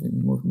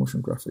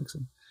motion graphics,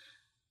 and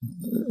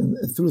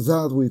through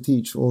that we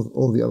teach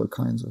all the other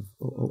kinds of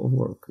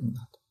work in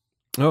that.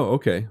 Oh,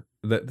 okay.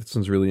 That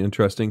sounds really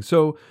interesting.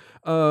 So,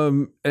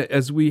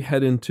 as we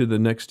head into the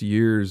next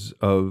years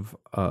of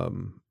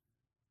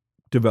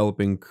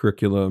developing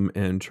curriculum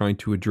and trying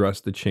to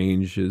address the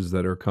changes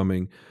that are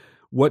coming,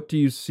 what do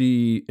you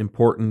see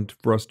important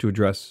for us to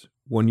address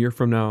 1 year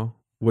from now?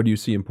 What do you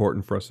see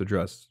important for us to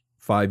address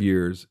 5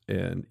 years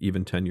and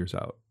even 10 years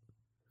out?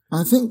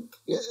 I think,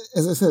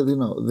 as I said,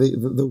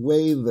 the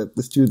way that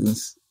the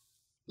students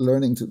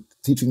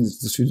teaching the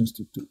students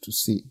to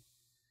see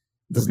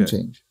doesn't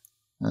change.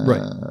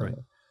 Right.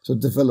 So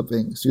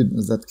developing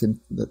students that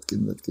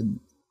can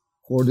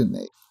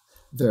coordinate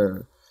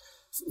their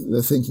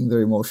thinking,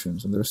 their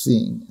emotions, and their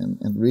seeing,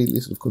 and really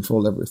sort of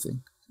control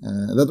everything.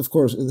 That, of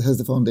course, it has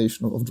the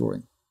foundation of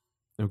drawing.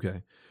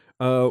 Okay.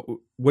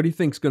 What do you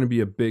think is going to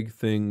be a big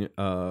thing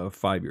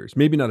 5 years?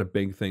 Maybe not a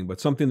big thing, but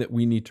something that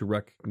we need to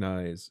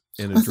recognize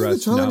and address now. I think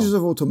the challenges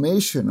of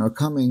automation are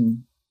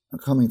coming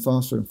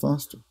faster and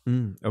faster.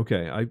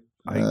 Okay, I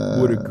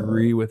would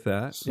agree with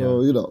that.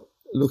 So,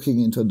 looking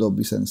into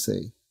Adobe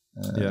Sensei,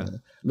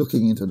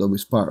 looking into Adobe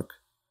Spark,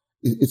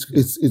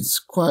 it's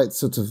quite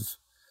sort of,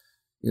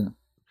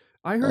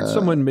 I heard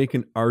someone make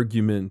an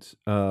argument.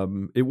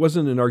 It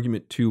wasn't an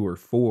argument to or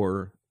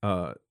for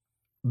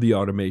the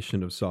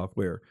automation of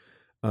software,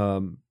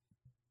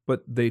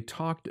 but they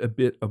talked a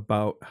bit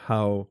about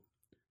how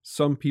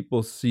some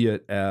people see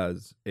it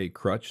as a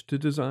crutch to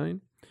design,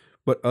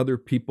 but other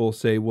people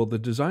say, well, the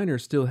designer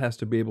still has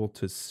to be able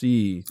to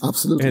see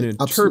and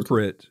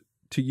interpret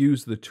to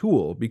use the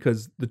tool,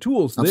 because the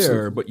tool's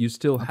there, but you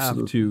still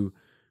have to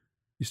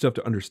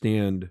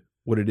understand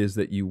what it is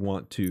that you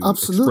want to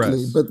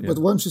express. But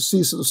once you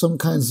see sort of some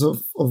kinds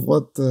of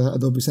what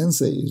Adobe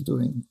Sensei is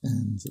doing,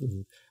 and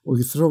or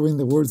you throw in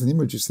the words and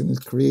images, and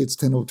it creates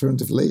 10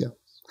 alternative layouts.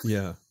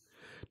 Yeah.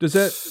 Does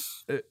that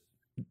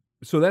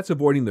so that's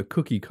avoiding the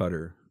cookie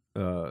cutter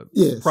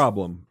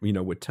problem,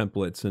 with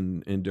templates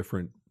and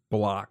different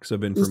blocks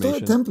of information.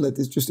 It's not a template,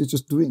 it's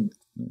just doing it.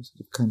 It's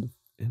kind of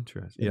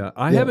interesting. Yeah.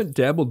 I haven't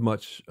dabbled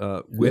much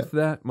with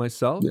that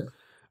myself. Yeah.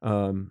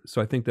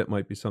 So I think that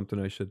might be something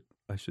I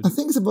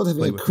think it's about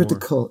having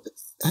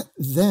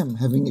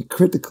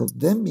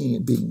them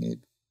being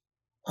able.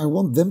 I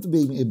want them to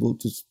be able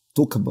to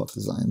talk about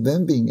design,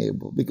 them being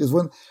able, because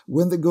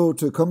when they go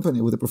to a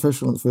company with a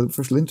professional for a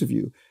professional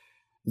interview,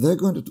 they're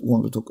going to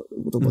want to talk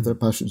about their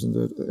passions and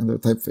their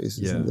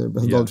typefaces and their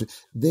methodology.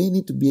 They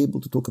need to be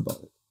able to talk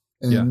about it.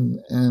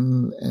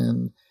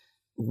 And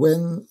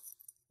when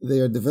they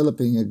are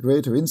developing a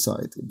greater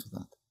insight into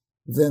that,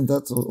 then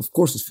that, of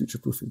course, is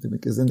future-proofing them,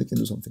 because then they can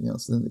do something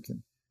else. Then they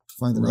can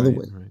find another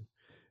way. Right.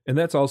 And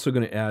that's also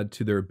going to add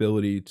to their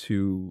ability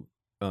to,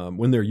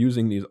 when they're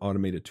using these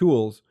automated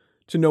tools,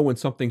 to know when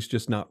something's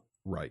just not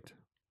right.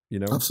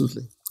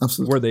 Absolutely.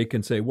 Where they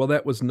can say, well,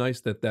 that was nice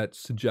that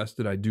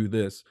suggested I do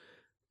this,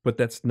 but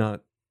that's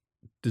not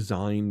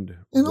designed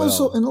and well.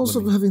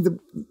 Also having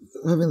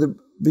the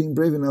being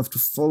brave enough to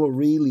follow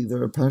really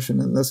their passion,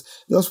 and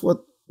that's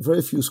what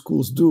very few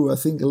schools do. I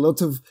think a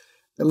lot of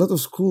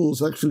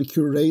schools actually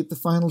curate the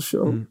final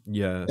show.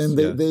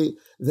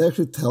 They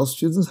actually tell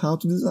students how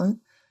to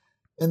design,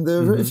 and there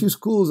are very few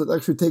schools that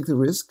actually take the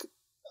risk.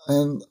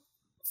 And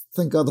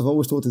thank God I've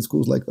always taught in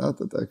schools like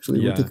that actually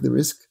will take the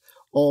risk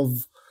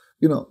of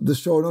the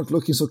show not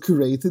looking so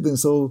curated and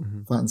so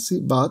fancy,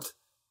 but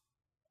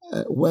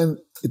when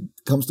it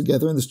comes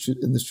together and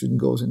the student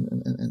goes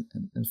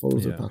and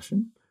follows their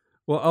passion,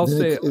 well, I'll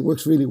say it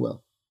works really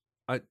well.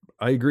 I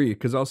agree,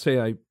 because I'll say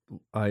I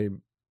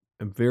am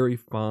very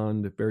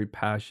fond, very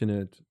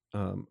passionate.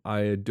 I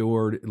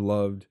adored,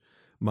 loved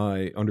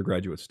my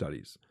undergraduate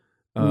studies,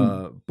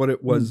 but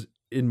it was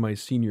in my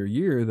senior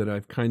year that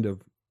I've kind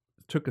of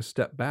took a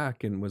step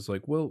back and was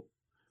like, well,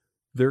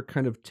 they're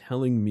kind of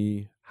telling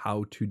me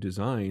how to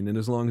design, and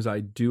as long as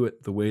I do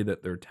it the way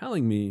that they're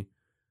telling me,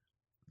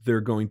 they're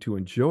going to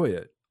enjoy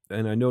it.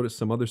 And I noticed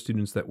some other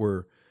students that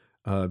were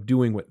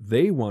doing what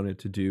they wanted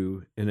to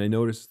do, and I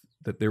noticed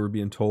that they were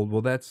being told,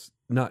 well, that's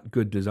not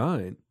good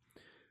design.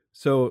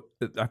 So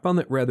I found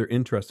that rather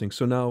interesting.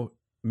 So now,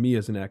 me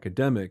as an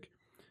academic,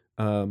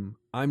 I'm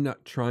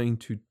not trying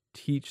to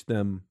teach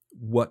them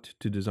what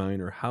to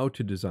design or how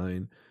to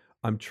design.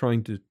 I'm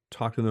trying to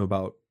talk to them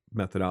about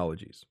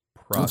methodologies,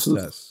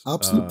 process,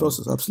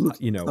 process,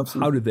 absolutely.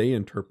 How do they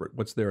interpret?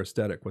 What's their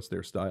aesthetic? What's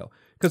their style?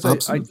 Because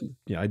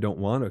I don't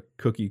want a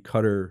cookie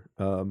cutter,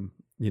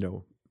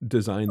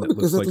 design that looks like something I've done.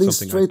 Because at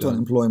least straight on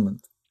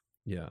employment.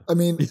 Yeah. I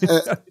mean,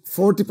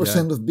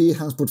 40% of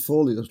Behance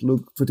portfolios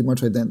look pretty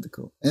much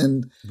identical.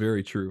 And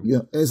very true.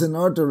 As an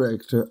art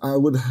director, I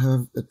would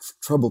have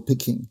trouble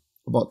picking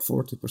about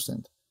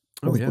 40%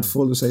 of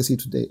portfolios I see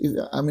today.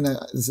 I mean,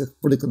 it's a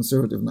pretty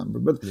conservative number,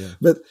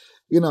 but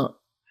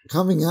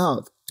coming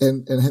out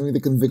and having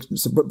the conviction.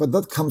 But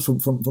that comes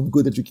from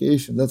good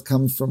education. That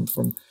comes from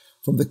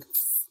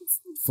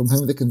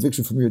having the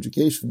conviction from your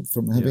education,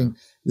 from having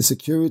the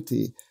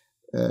security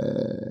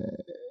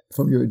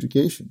from your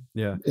education.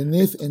 Yeah. And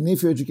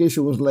if your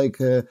education was like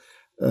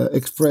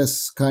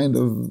express kind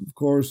of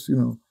course,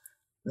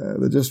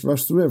 that just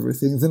rush through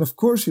everything, then of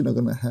course you're not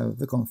going to have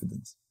the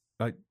confidence.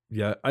 I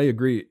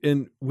agree.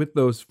 And with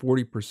those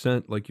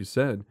 40%, like you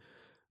said,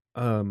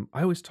 I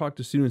always talk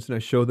to students and I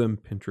show them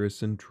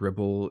Pinterest and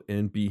Dribbble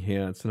and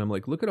Behance, and I'm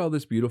like, look at all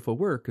this beautiful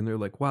work. And they're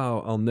like,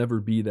 wow, I'll never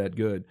be that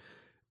good.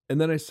 And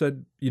then I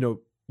said,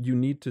 you you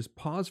need to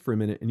pause for a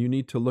minute and you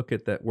need to look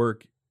at that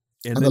work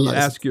and Analyze then you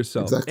ask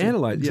yourself,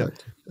 analyze.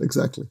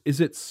 Exactly. Is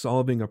it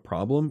solving a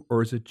problem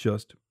or is it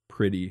just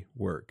pretty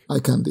work? Eye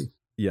candy.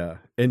 Yeah.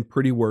 And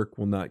pretty work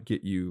will not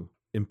get you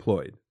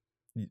employed.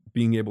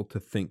 Being able to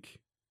think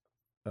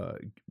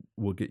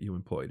will get you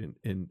employed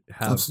and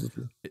have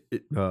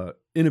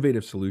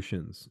innovative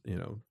solutions,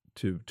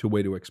 to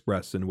way to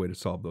express and a way to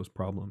solve those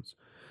problems.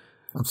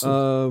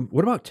 Absolutely.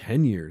 What about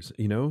 10 years?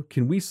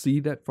 Can we see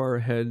that far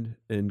ahead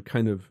and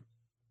kind of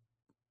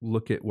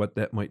look at what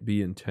that might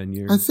be in 10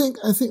 years? I think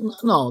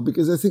no,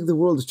 because I think the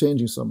world is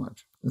changing so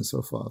much and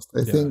so fast.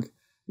 I think,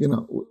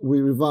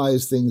 we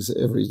revise things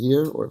every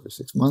year or every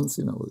 6 months,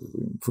 we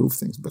improve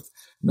things, but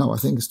no, I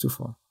think it's too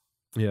far.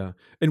 Yeah.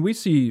 And we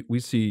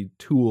see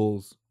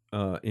tools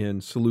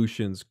and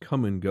solutions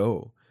come and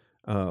go.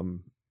 I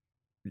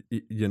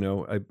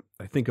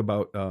think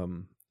about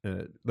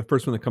the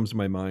first one that comes to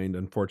my mind,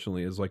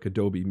 unfortunately, is like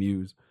Adobe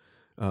Muse.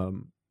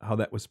 How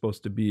that was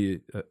supposed to be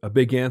a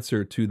big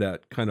answer to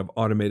that kind of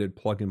automated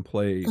plug and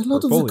play. A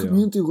lot of the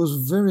community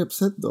was very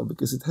upset though,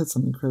 because it had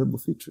some incredible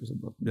features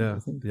about it. Yeah, I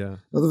think yeah.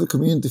 A lot of the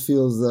community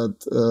feels that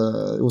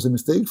it was a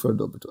mistake for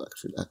Adobe to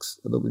actually axe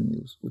Adobe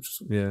Muse, we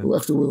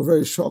were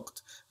very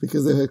shocked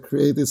because they had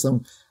created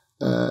some.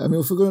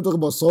 If we're going to talk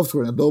about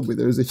software in Adobe,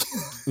 there is a.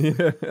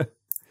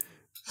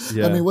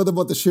 Yeah. I mean, what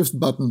about the shift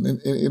button in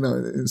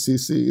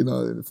CC, in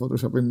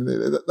Photoshop?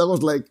 That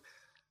was like.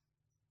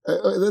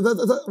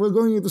 We're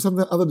going into some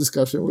other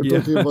discussion. We're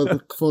talking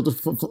about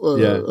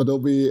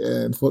Adobe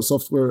and for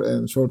software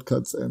and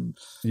shortcuts and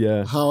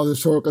how the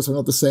shortcuts are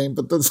not the same.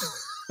 But that's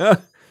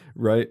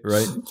right.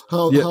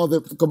 How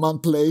the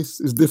command place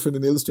is different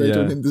in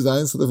Illustrator and in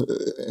design.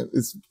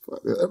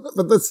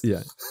 But that's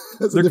a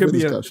different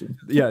discussion.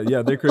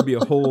 There could be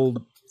a whole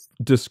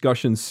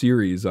discussion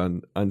series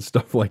on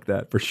stuff like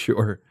that for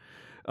sure.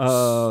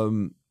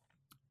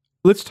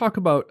 Let's talk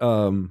about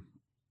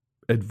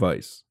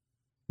advice,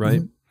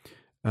 right? Mm-hmm.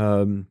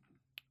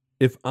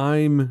 If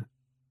I'm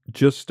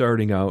just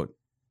starting out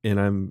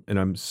and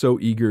I'm so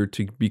eager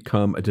to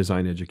become a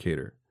design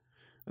educator,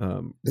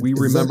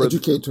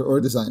 educator or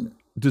designer?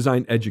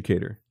 Design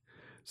educator.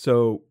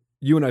 So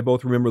you and I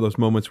both remember those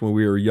moments when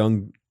we were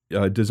young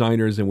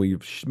designers and we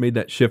made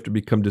that shift to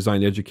become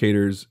design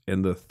educators,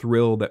 and the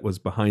thrill that was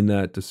behind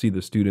that to see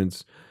the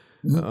students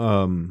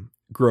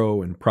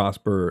grow and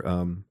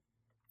prosper.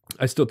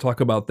 I still talk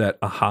about that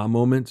aha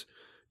moment,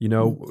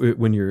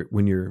 when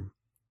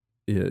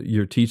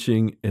you're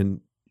teaching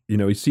and,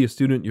 you see a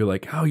student, you're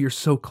like, oh, you're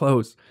so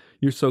close.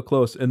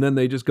 And then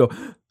they just go,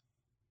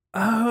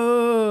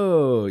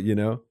 oh,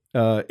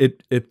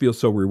 it feels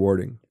so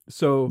rewarding.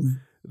 So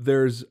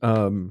there's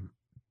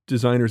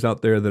designers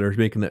out there that are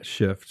making that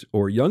shift,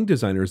 or young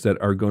designers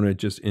that are going to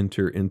just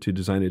enter into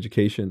design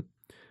education.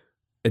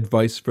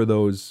 Advice for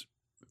those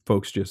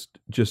folks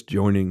just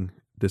joining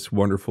this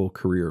wonderful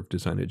career of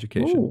design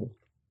education.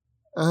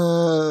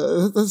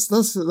 That's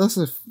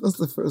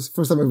the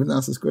first time I've been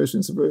asked this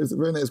question. It's a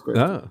very nice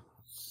question.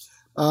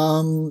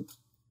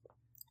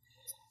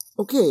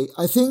 Okay,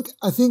 I think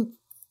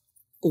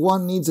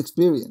one needs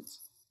experience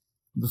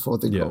before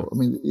they go. I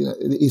mean,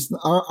 it's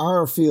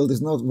our field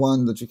is not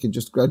one that you can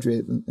just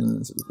graduate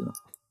and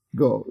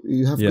go.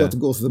 You have got to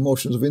go through the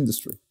motions of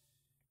industry.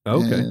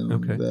 Okay.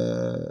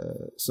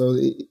 So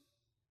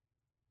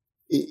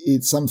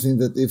it's something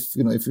that if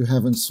you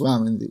haven't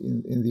swam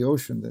in the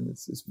ocean, then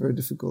it's very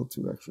difficult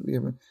to actually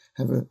ever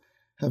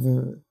have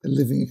a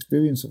living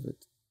experience of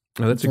it.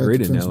 Oh, that's a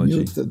great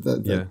analogy.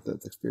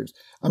 That experience.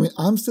 I mean,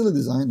 I'm still a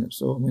designer,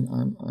 so I mean,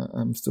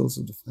 I'm still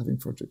sort of having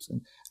projects,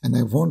 and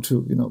I want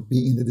to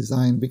be in the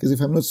design, because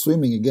if I'm not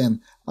swimming again,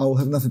 I will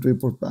have nothing to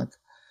report back.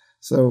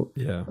 So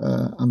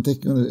I'm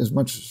taking on as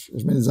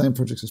many design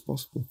projects as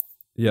possible.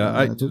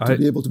 Yeah, to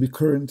be able to be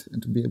current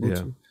and to be able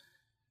to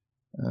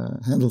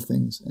handle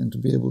things and to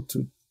be able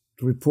to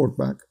report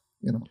back,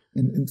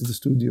 into the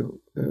studio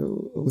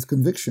with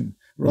conviction,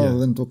 rather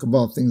than talk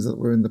about things that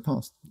were in the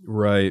past.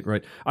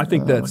 Right. I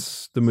think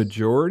that's the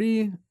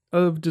majority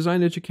of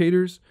design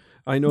educators.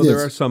 I know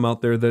there are some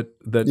out there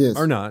that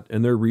are not,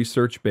 and they're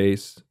research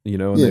based,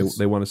 and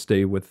they want to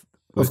stay with,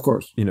 of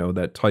course,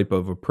 that type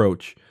of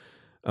approach.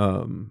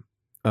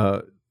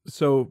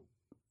 So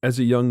as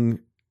a young,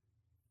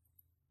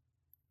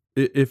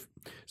 if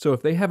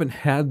they haven't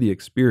had the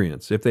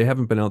experience, if they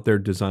haven't been out there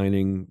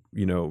designing,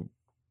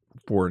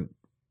 for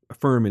a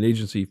firm, an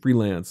agency,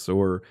 freelance,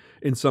 or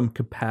in some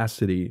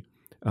capacity,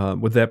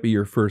 would that be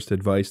your first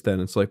advice then?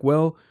 It's like,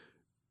 well,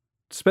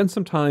 spend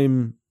some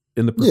time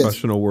in the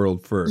professional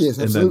world first,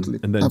 and then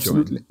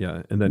join,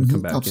 and then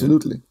come back.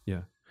 Absolutely,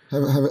 in.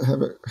 Have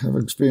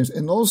an experience,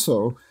 and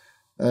also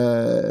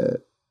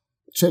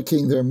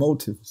checking their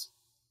motives.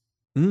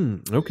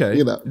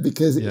 Okay,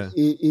 because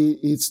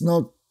it's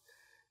not.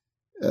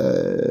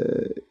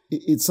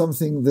 It's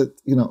something that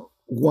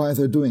why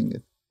they're doing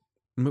it.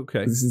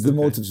 Okay, this is the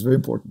motive is very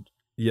important.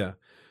 Yeah,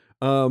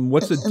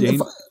 what's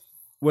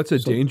a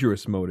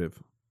dangerous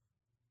motive?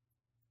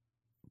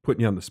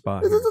 Putting you on the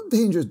spot. It's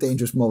a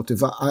dangerous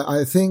motive.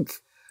 I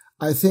think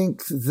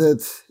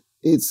that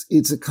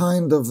it's a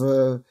kind of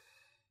a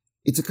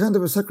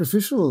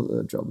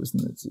sacrificial job,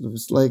 isn't it?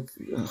 It's like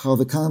how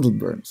the candle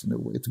burns in a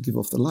way to give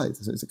off the light.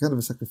 So it's a kind of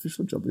a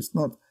sacrificial job. It's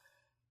not,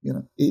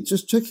 it's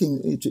just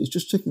checking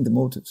the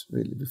motives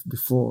really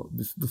before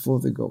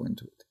they go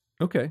into it.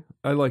 Okay,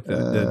 I like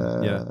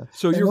that. Yeah.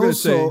 So you're going to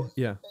say,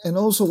 yeah. And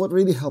also, what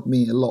really helped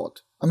me a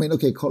lot. I mean,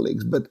 okay,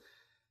 colleagues, but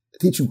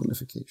teaching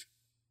qualification.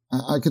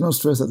 I cannot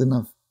stress that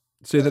enough.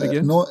 Say that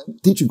again? No,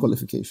 teaching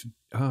qualification.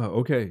 Ah,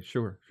 okay,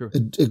 sure.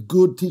 A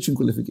good teaching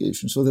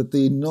qualification, so that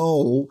they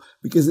know,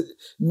 because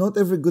not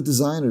every good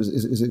designer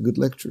is a good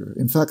lecturer.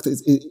 In fact,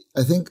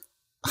 I think,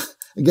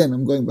 again,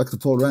 I'm going back to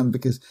Paul Rand,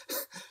 because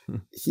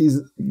he's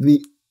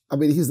the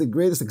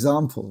greatest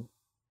example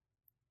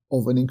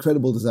of an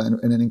incredible designer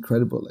and an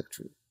incredible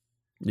lecturer.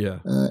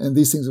 Yeah. And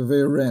these things are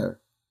very rare.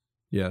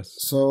 Yes.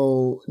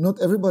 So not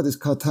everybody's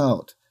cut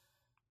out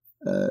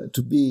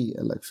to be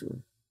a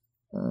lecturer.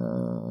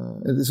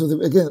 So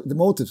the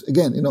motives,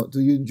 again, do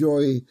you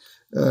enjoy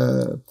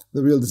the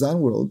real design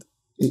world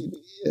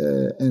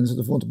and sort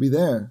of want to be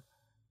there?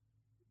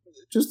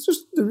 Just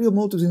the real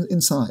motives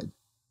inside.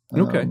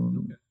 Okay.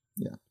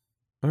 Yeah.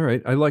 All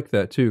right. I like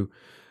that too.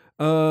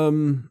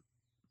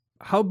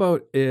 How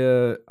about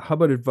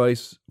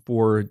advice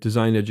for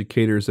design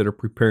educators that are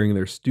preparing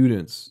their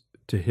students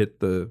to hit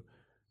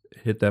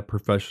that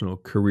professional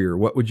career?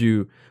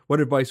 What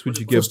advice would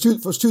you give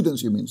for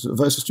students? You mean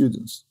advice for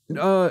students?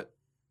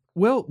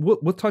 Well,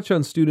 we'll touch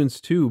on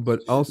students too, but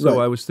also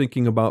I was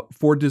thinking about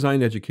for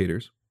design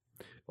educators,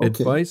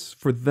 advice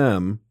for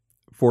them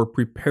for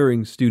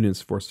preparing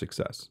students for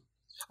success.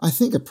 I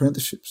think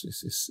apprenticeships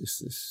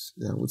is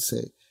I would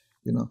say,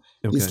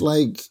 it's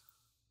like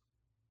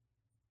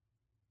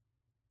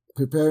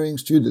preparing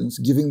students,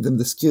 giving them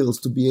the skills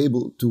to be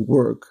able to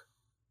work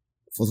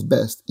for the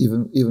best,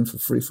 even for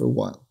free for a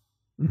while.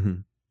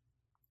 Mm-hmm.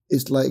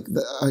 It's like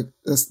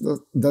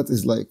that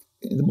is like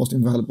the most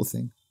invaluable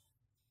thing.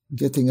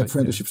 Getting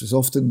apprenticeships as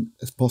often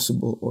as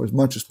possible, or as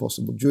much as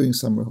possible, during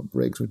summer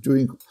breaks, or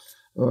during,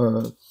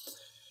 for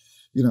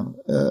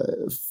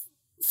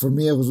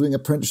me, I was doing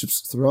apprenticeships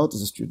throughout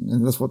as a student,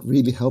 and that's what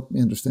really helped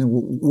me understand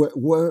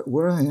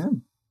where I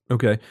am.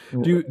 Okay.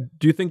 Do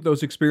you think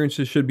those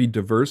experiences should be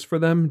diverse for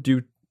them? Do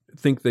you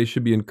think they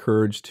should be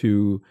encouraged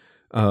to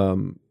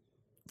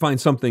find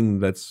something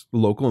that's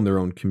local in their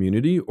own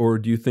community, or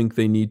do you think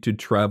they need to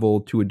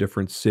travel to a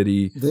different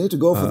city? They need to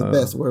go for the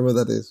best, wherever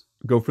that is.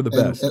 Go for the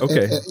best.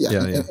 Okay.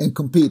 And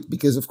compete,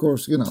 because of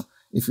course,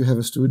 if you have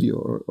a studio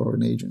or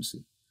an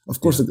agency, of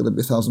course there's going to be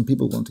 1,000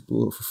 people wanting to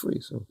work for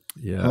free. So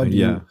how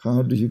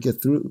do you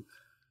get through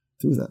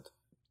that?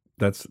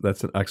 That's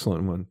an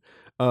excellent one.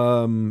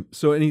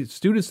 So any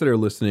students that are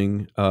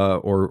listening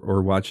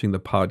or watching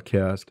the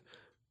podcast,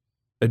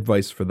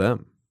 advice for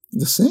them?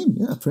 The same,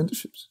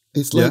 apprenticeships.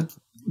 It's like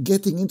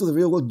getting into the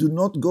real world. Do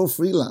not go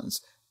freelance.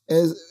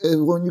 As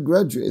when you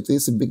graduate,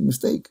 it's a big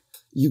mistake.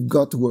 You've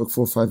got to work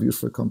 4 or 5 years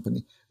for a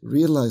company.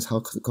 Realize how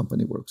the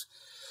company works.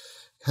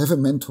 Have a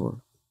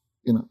mentor.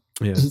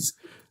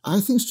 I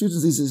think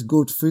students these days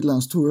go to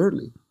freelance too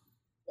early,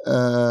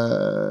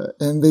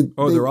 and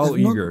they're all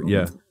eager.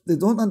 They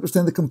don't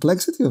understand the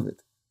complexity of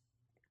it.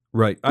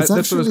 Right. That's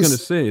what I was going to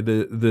say.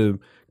 The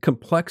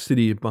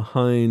complexity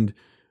behind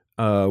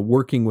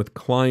working with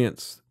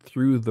clients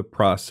through the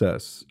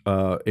process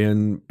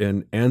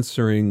and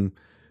answering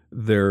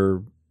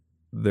their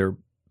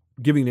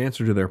giving an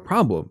answer to their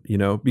problem,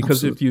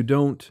 because Absolutely. if you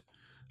don't,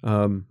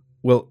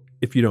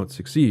 if you don't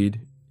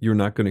succeed, you're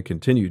not going to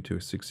continue to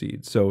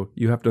succeed. So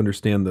you have to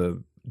understand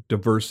the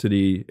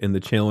diversity and the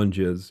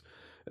challenges,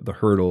 the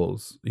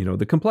hurdles,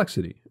 the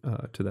complexity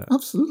to that.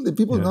 Absolutely.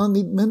 People now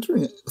need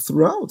mentoring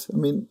throughout. I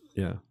mean,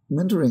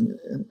 mentoring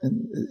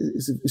and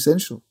is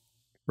essential.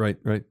 Right.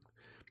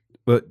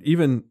 But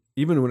even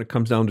when it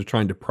comes down to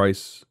trying to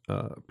price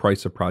a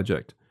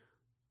project,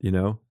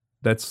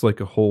 that's like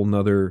a whole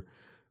nother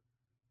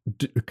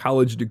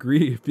college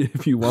degree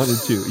if you wanted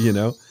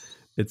to,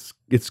 it's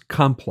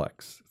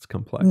complex. It's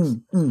complex.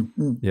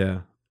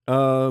 Yeah.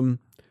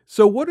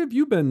 So what have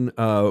you been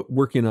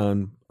working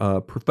on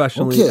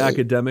professionally,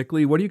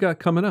 academically? What do you got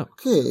coming up?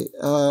 Okay.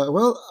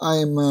 Well,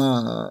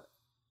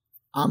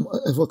 I'm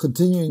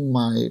continuing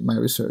my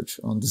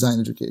research on design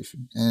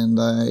education, and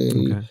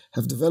I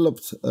have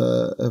developed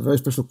a very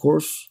special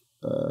course.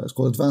 It's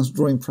called Advanced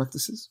Drawing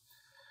Practices,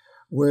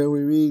 where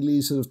we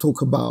really sort of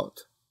talk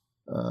about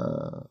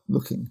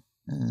looking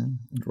and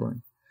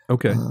drawing.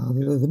 Okay.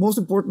 The most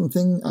important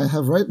thing I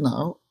have right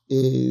now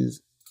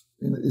is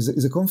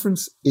a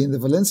conference in the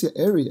Valencia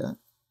area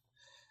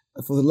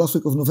for the last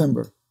week of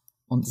November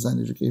on design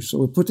education. So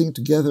we're putting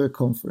together a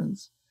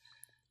conference.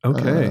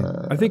 Okay.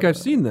 I think I've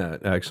seen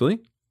that,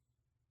 actually.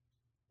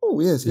 Oh,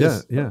 yes.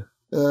 Yeah.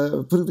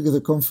 Putting together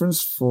a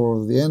conference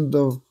for the end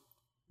of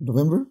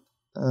November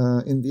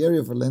in the area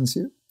of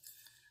Valencia.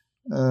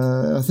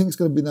 I think it's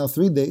going to be now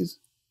 3 days.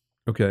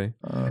 Okay.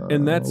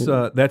 And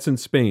that's in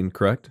Spain,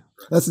 correct?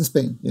 That's in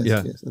Spain. Yes.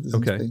 Yeah. Yes, that is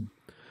in Spain.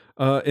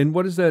 And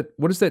what's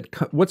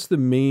the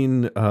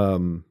main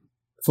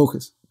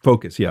focus?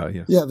 Focus, yeah.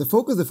 Yeah, the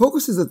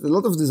focus is that a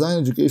lot of design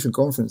education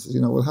conferences,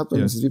 what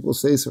happens is people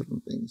say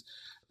certain things,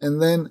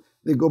 and then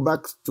they go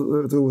back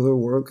to their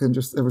work and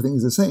just everything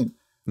is the same.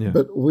 Yeah.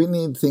 But we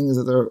need things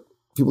that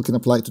people can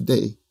apply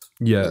today.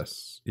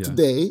 Yes. Yeah.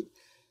 Today,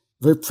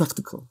 very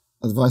practical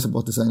advice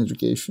about design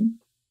education.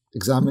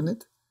 Examine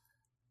it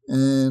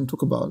and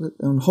talk about it,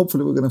 and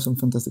hopefully we're going to have some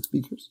fantastic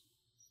speakers.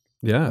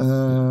 Yeah.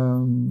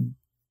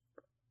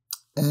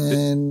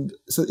 And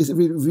so it's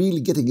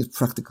really getting it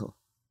practical.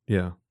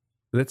 Yeah.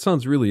 That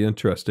sounds really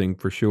interesting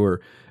for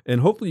sure.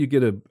 And hopefully you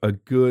get a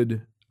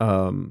good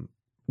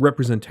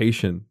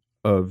representation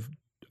of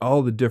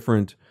all the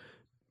different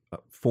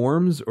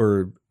forms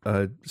or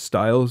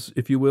styles,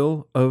 if you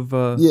will, of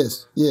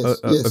yes.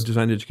 of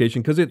design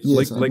education. Because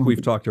it's like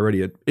we've talked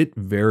already, it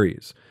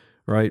varies,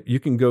 right?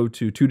 You can go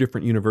to two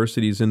different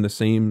universities in the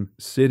same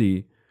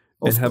city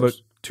and have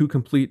two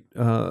complete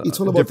it's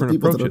all about the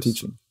people approaches. that are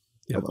teaching.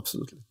 Yeah. Oh,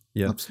 absolutely.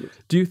 Yeah. Absolutely.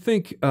 Do you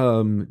think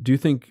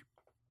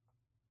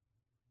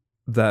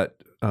that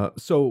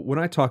so when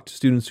I talk to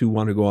students who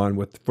want to go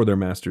on for their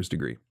master's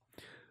degree,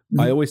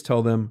 I always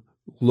tell them,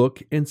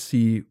 look and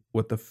see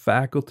what the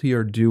faculty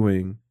are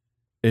doing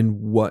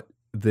and what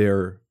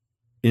they're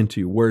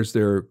into. Where's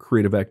their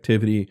creative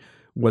activity?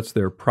 What's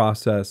their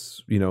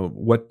process?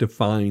 What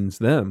defines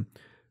them?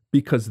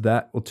 Because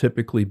that will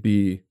typically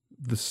be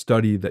the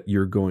study that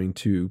you're going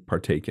to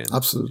partake in.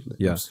 Absolutely.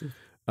 Yeah.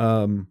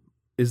 Absolutely.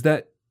 Is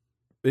that,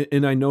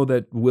 and I know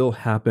that will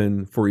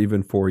happen for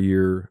even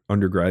 4-year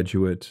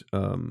undergraduate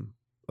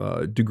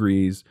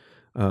degrees.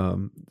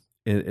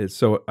 And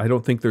so I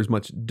don't think there's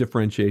much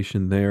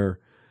differentiation there.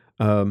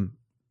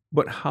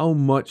 But how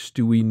much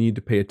do we need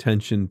to pay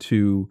attention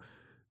to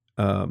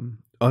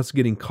us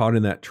getting caught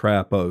in that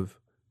trap of,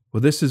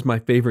 well, this is my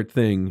favorite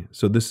thing,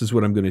 so this is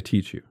what I'm going to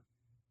teach you?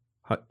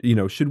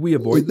 Should we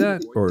avoid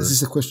that? Or is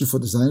this a question for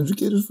design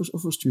educators or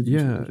for students?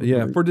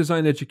 Yeah. For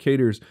design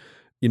educators,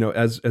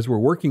 as we're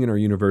working in our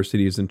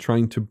universities and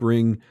trying to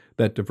bring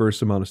that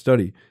diverse amount of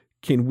study,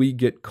 can we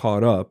get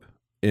caught up,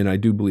 and I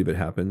do believe it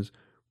happens,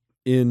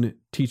 in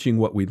teaching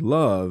what we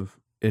love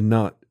and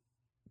not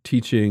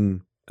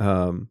teaching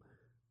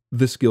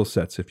the skill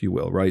sets, if you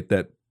will, right?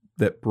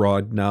 That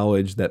broad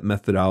knowledge, that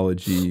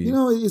methodology.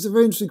 It's a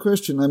very interesting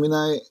question. I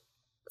mean,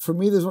 for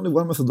me, there's only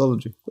one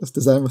methodology. That's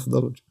design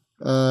methodology.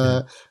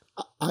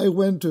 I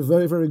went to a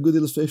very, very good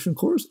illustration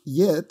course,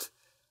 yet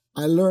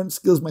I learned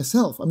skills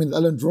myself. I mean, I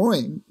learned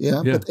drawing,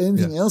 but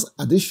anything else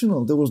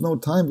additional, there was no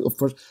time. Of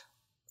course,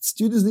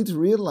 students need to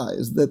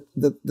realize that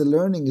the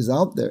learning is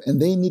out there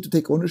and they need to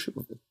take ownership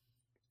of it.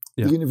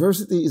 Yeah. The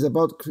university is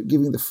about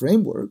giving the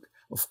framework,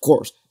 of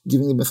course,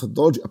 giving the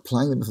methodology,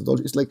 applying the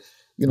methodology. It's like,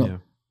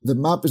 the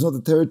map is not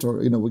the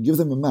territory. We give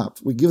them a map.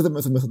 We give them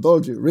a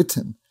methodology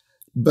written,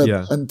 but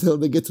until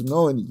they get to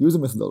know and use the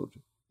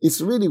methodology.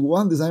 It's really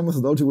one design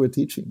methodology we're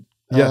teaching.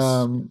 Yes.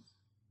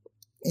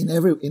 In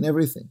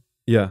everything.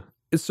 Yeah.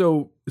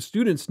 So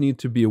students need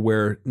to be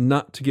aware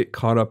not to get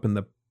caught up in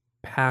the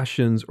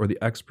passions or the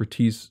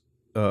expertise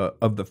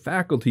of the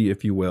faculty,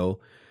 if you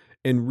will,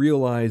 and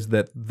realize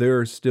that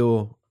there's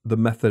still the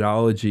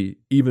methodology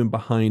even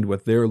behind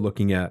what they're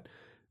looking at.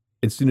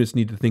 And students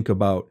need to think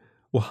about,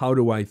 well, how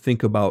do I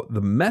think about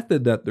the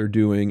method that they're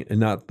doing and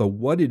not the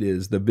what it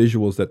is, the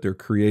visuals that they're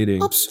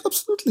creating?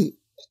 Absolutely.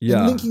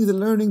 Yeah. And linking the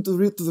learning to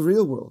the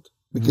real world,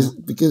 because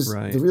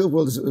the real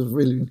world is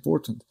really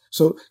important.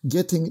 So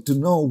getting to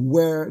know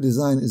where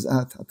design is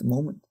at the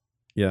moment,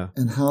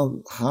 and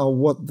how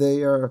what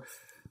they are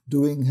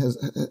doing has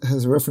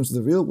a reference to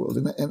the real world,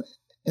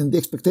 and the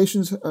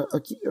expectations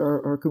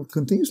are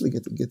continuously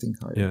getting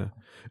higher. Yeah,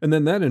 and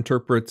then that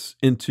interprets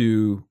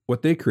into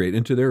what they create,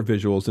 into their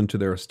visuals, into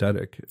their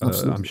aesthetic.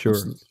 I'm sure.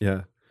 Absolutely.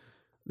 Yeah.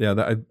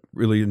 I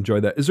really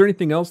enjoy that. Is there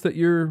anything else that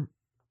you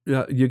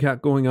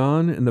got going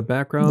on in the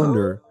background,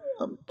 or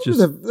just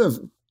no,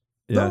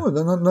 not for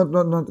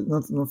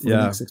the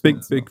next 6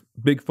 months.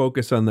 Big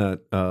focus on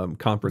that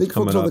conference. Big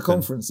focus on the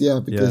conference,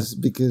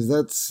 because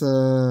that's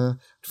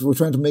we're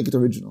trying to make it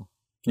original.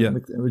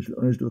 Make the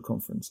original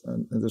conference,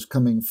 and there's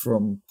coming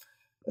from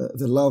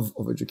the love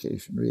of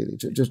education, really,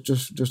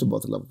 just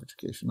about the love of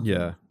education.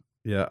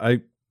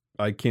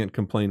 I can't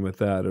complain with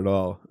that at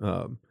all,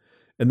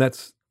 and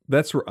that's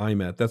where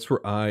I'm at. That's where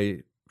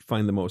I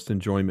find the most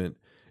enjoyment.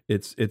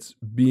 It's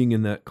being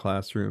in that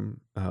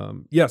classroom.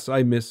 Yes,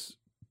 I miss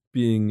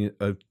being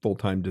a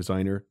full-time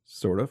designer,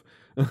 sort of.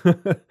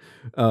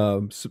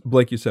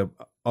 Like you said,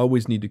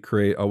 always need to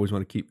create, always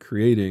want to keep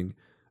creating.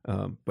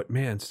 But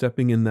man,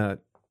 stepping in that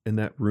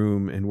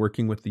room and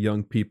working with the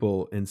young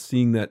people and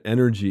seeing that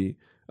energy,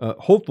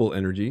 hopeful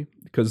energy,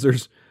 because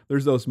there's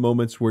those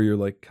moments where you're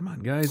like, come on,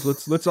 guys,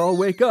 let's all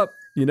wake up.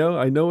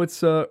 I know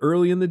it's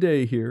early in the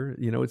day here.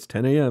 It's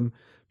 10 a.m.,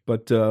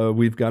 but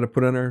we've got to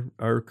put on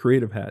our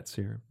creative hats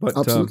here. But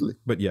absolutely.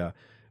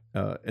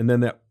 And then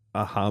that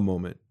aha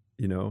moment,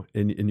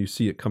 and you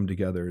see it come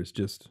together is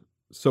just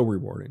so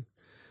rewarding.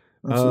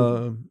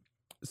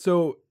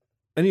 So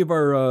any of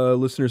our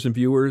listeners and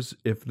viewers,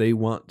 if they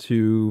want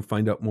to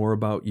find out more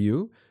about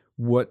you,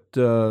 what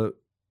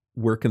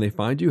where can they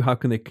find you? How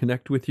can they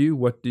connect with you?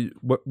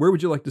 Where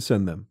would you like to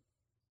send them?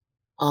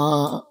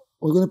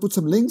 We're going to put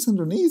some links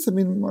underneath. I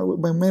mean,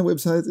 my main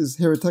website is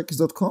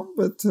heretakis.com,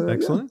 but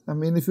excellent. Yeah. I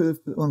mean, if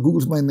one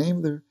Googles my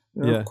name, there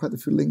are quite a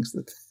few links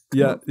that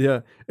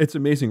Yeah. It's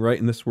amazing, right?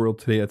 In this world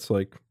today, it's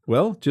like,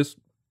 well, just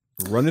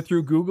run it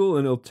through Google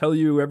and it'll tell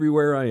you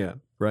everywhere I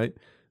am, right?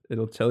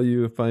 It'll tell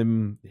you if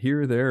I'm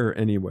here, there, or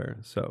anywhere.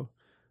 So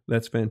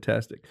that's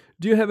fantastic.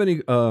 Do you have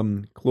any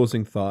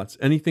closing thoughts?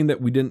 Anything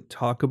that we didn't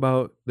talk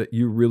about that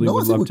you really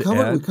would love to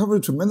add? We covered a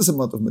tremendous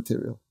amount of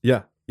material.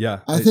 Yeah.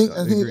 I think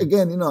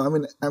again,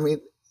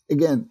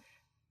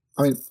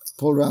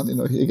 Paul Rand,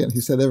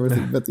 he said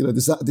everything, but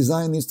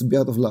design needs to be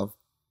out of love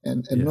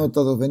and not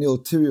out of any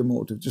ulterior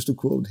motive. Just to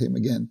quote him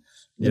again,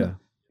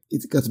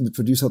 it's got to be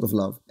produced out of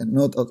love and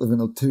not out of an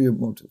ulterior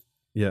motive.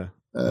 Yeah,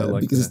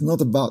 because it's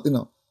not about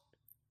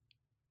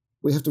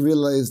we have to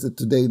realize that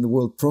today in the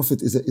world,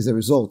 profit is a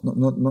result,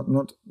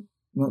 not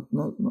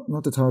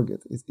a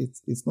target.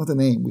 It's not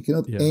an aim. We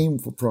cannot aim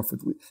for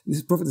profit.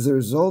 This profit is a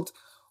result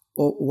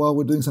while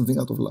we're doing something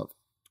out of love.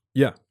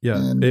 Yeah.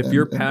 If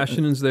your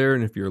passion is there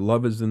and if your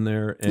love is in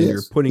there and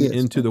you're putting it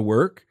into the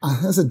work,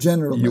 that's a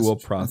general you message, will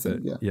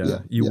profit.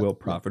 You will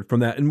profit from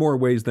that in more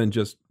ways than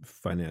just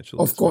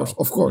financially. Of course.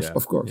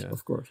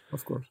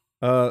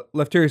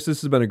 Lefteris,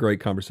 this has been a great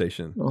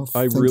conversation. Well,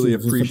 I really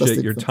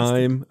appreciate your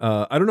time.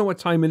 I don't know what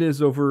time it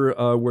is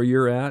over where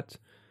you're at.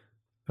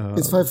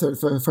 It's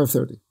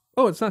 5:30.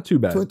 Oh, it's not too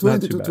bad.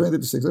 20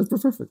 to 6. That's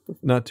perfect.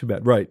 Not too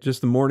bad. Right.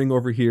 Just the morning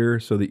over here,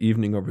 so the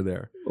evening over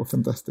there. Oh,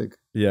 fantastic.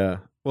 Yeah.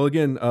 Well,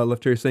 again,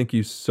 Lefteris, thank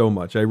you so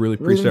much. I really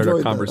appreciate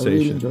our conversation. I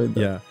really enjoyed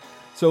that. Yeah.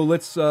 So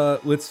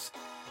let's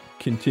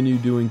continue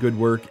doing good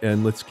work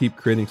and let's keep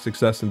creating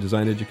success in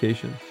design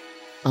education.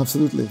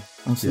 Absolutely.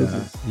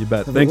 Yeah, you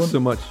bet. Thanks so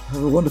much.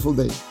 Have a wonderful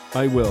day.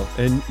 I will.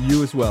 And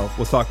you as well.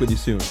 We'll talk with you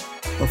soon.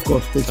 Of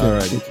course. Take care. All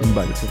right.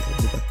 Bye.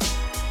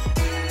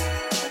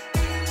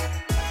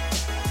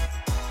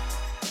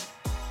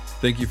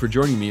 Thank you for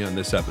joining me on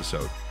this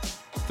episode.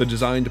 The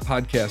Designed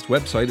Podcast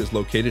website is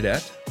located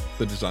at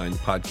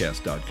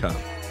thedesignedpodcast.com.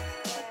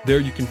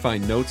 There you can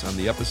find notes on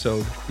the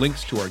episode,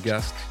 links to our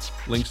guests,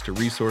 links to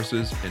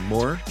resources, and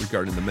more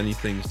regarding the many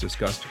things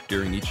discussed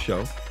during each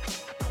show.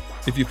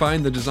 If you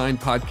find the Designed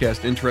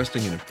Podcast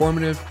interesting and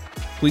informative,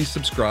 please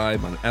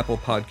subscribe on Apple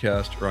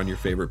Podcast or on your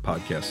favorite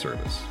podcast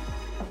service.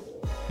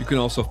 You can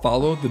also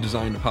follow the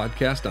Designed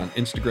Podcast on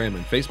Instagram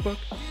and Facebook,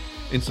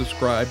 and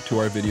subscribe to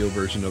our video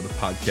version of the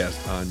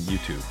podcast on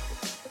YouTube.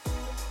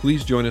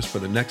 Please join us for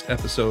the next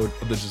episode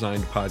of the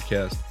Designed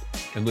Podcast,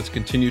 and let's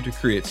continue to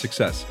create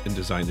success in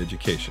design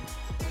education.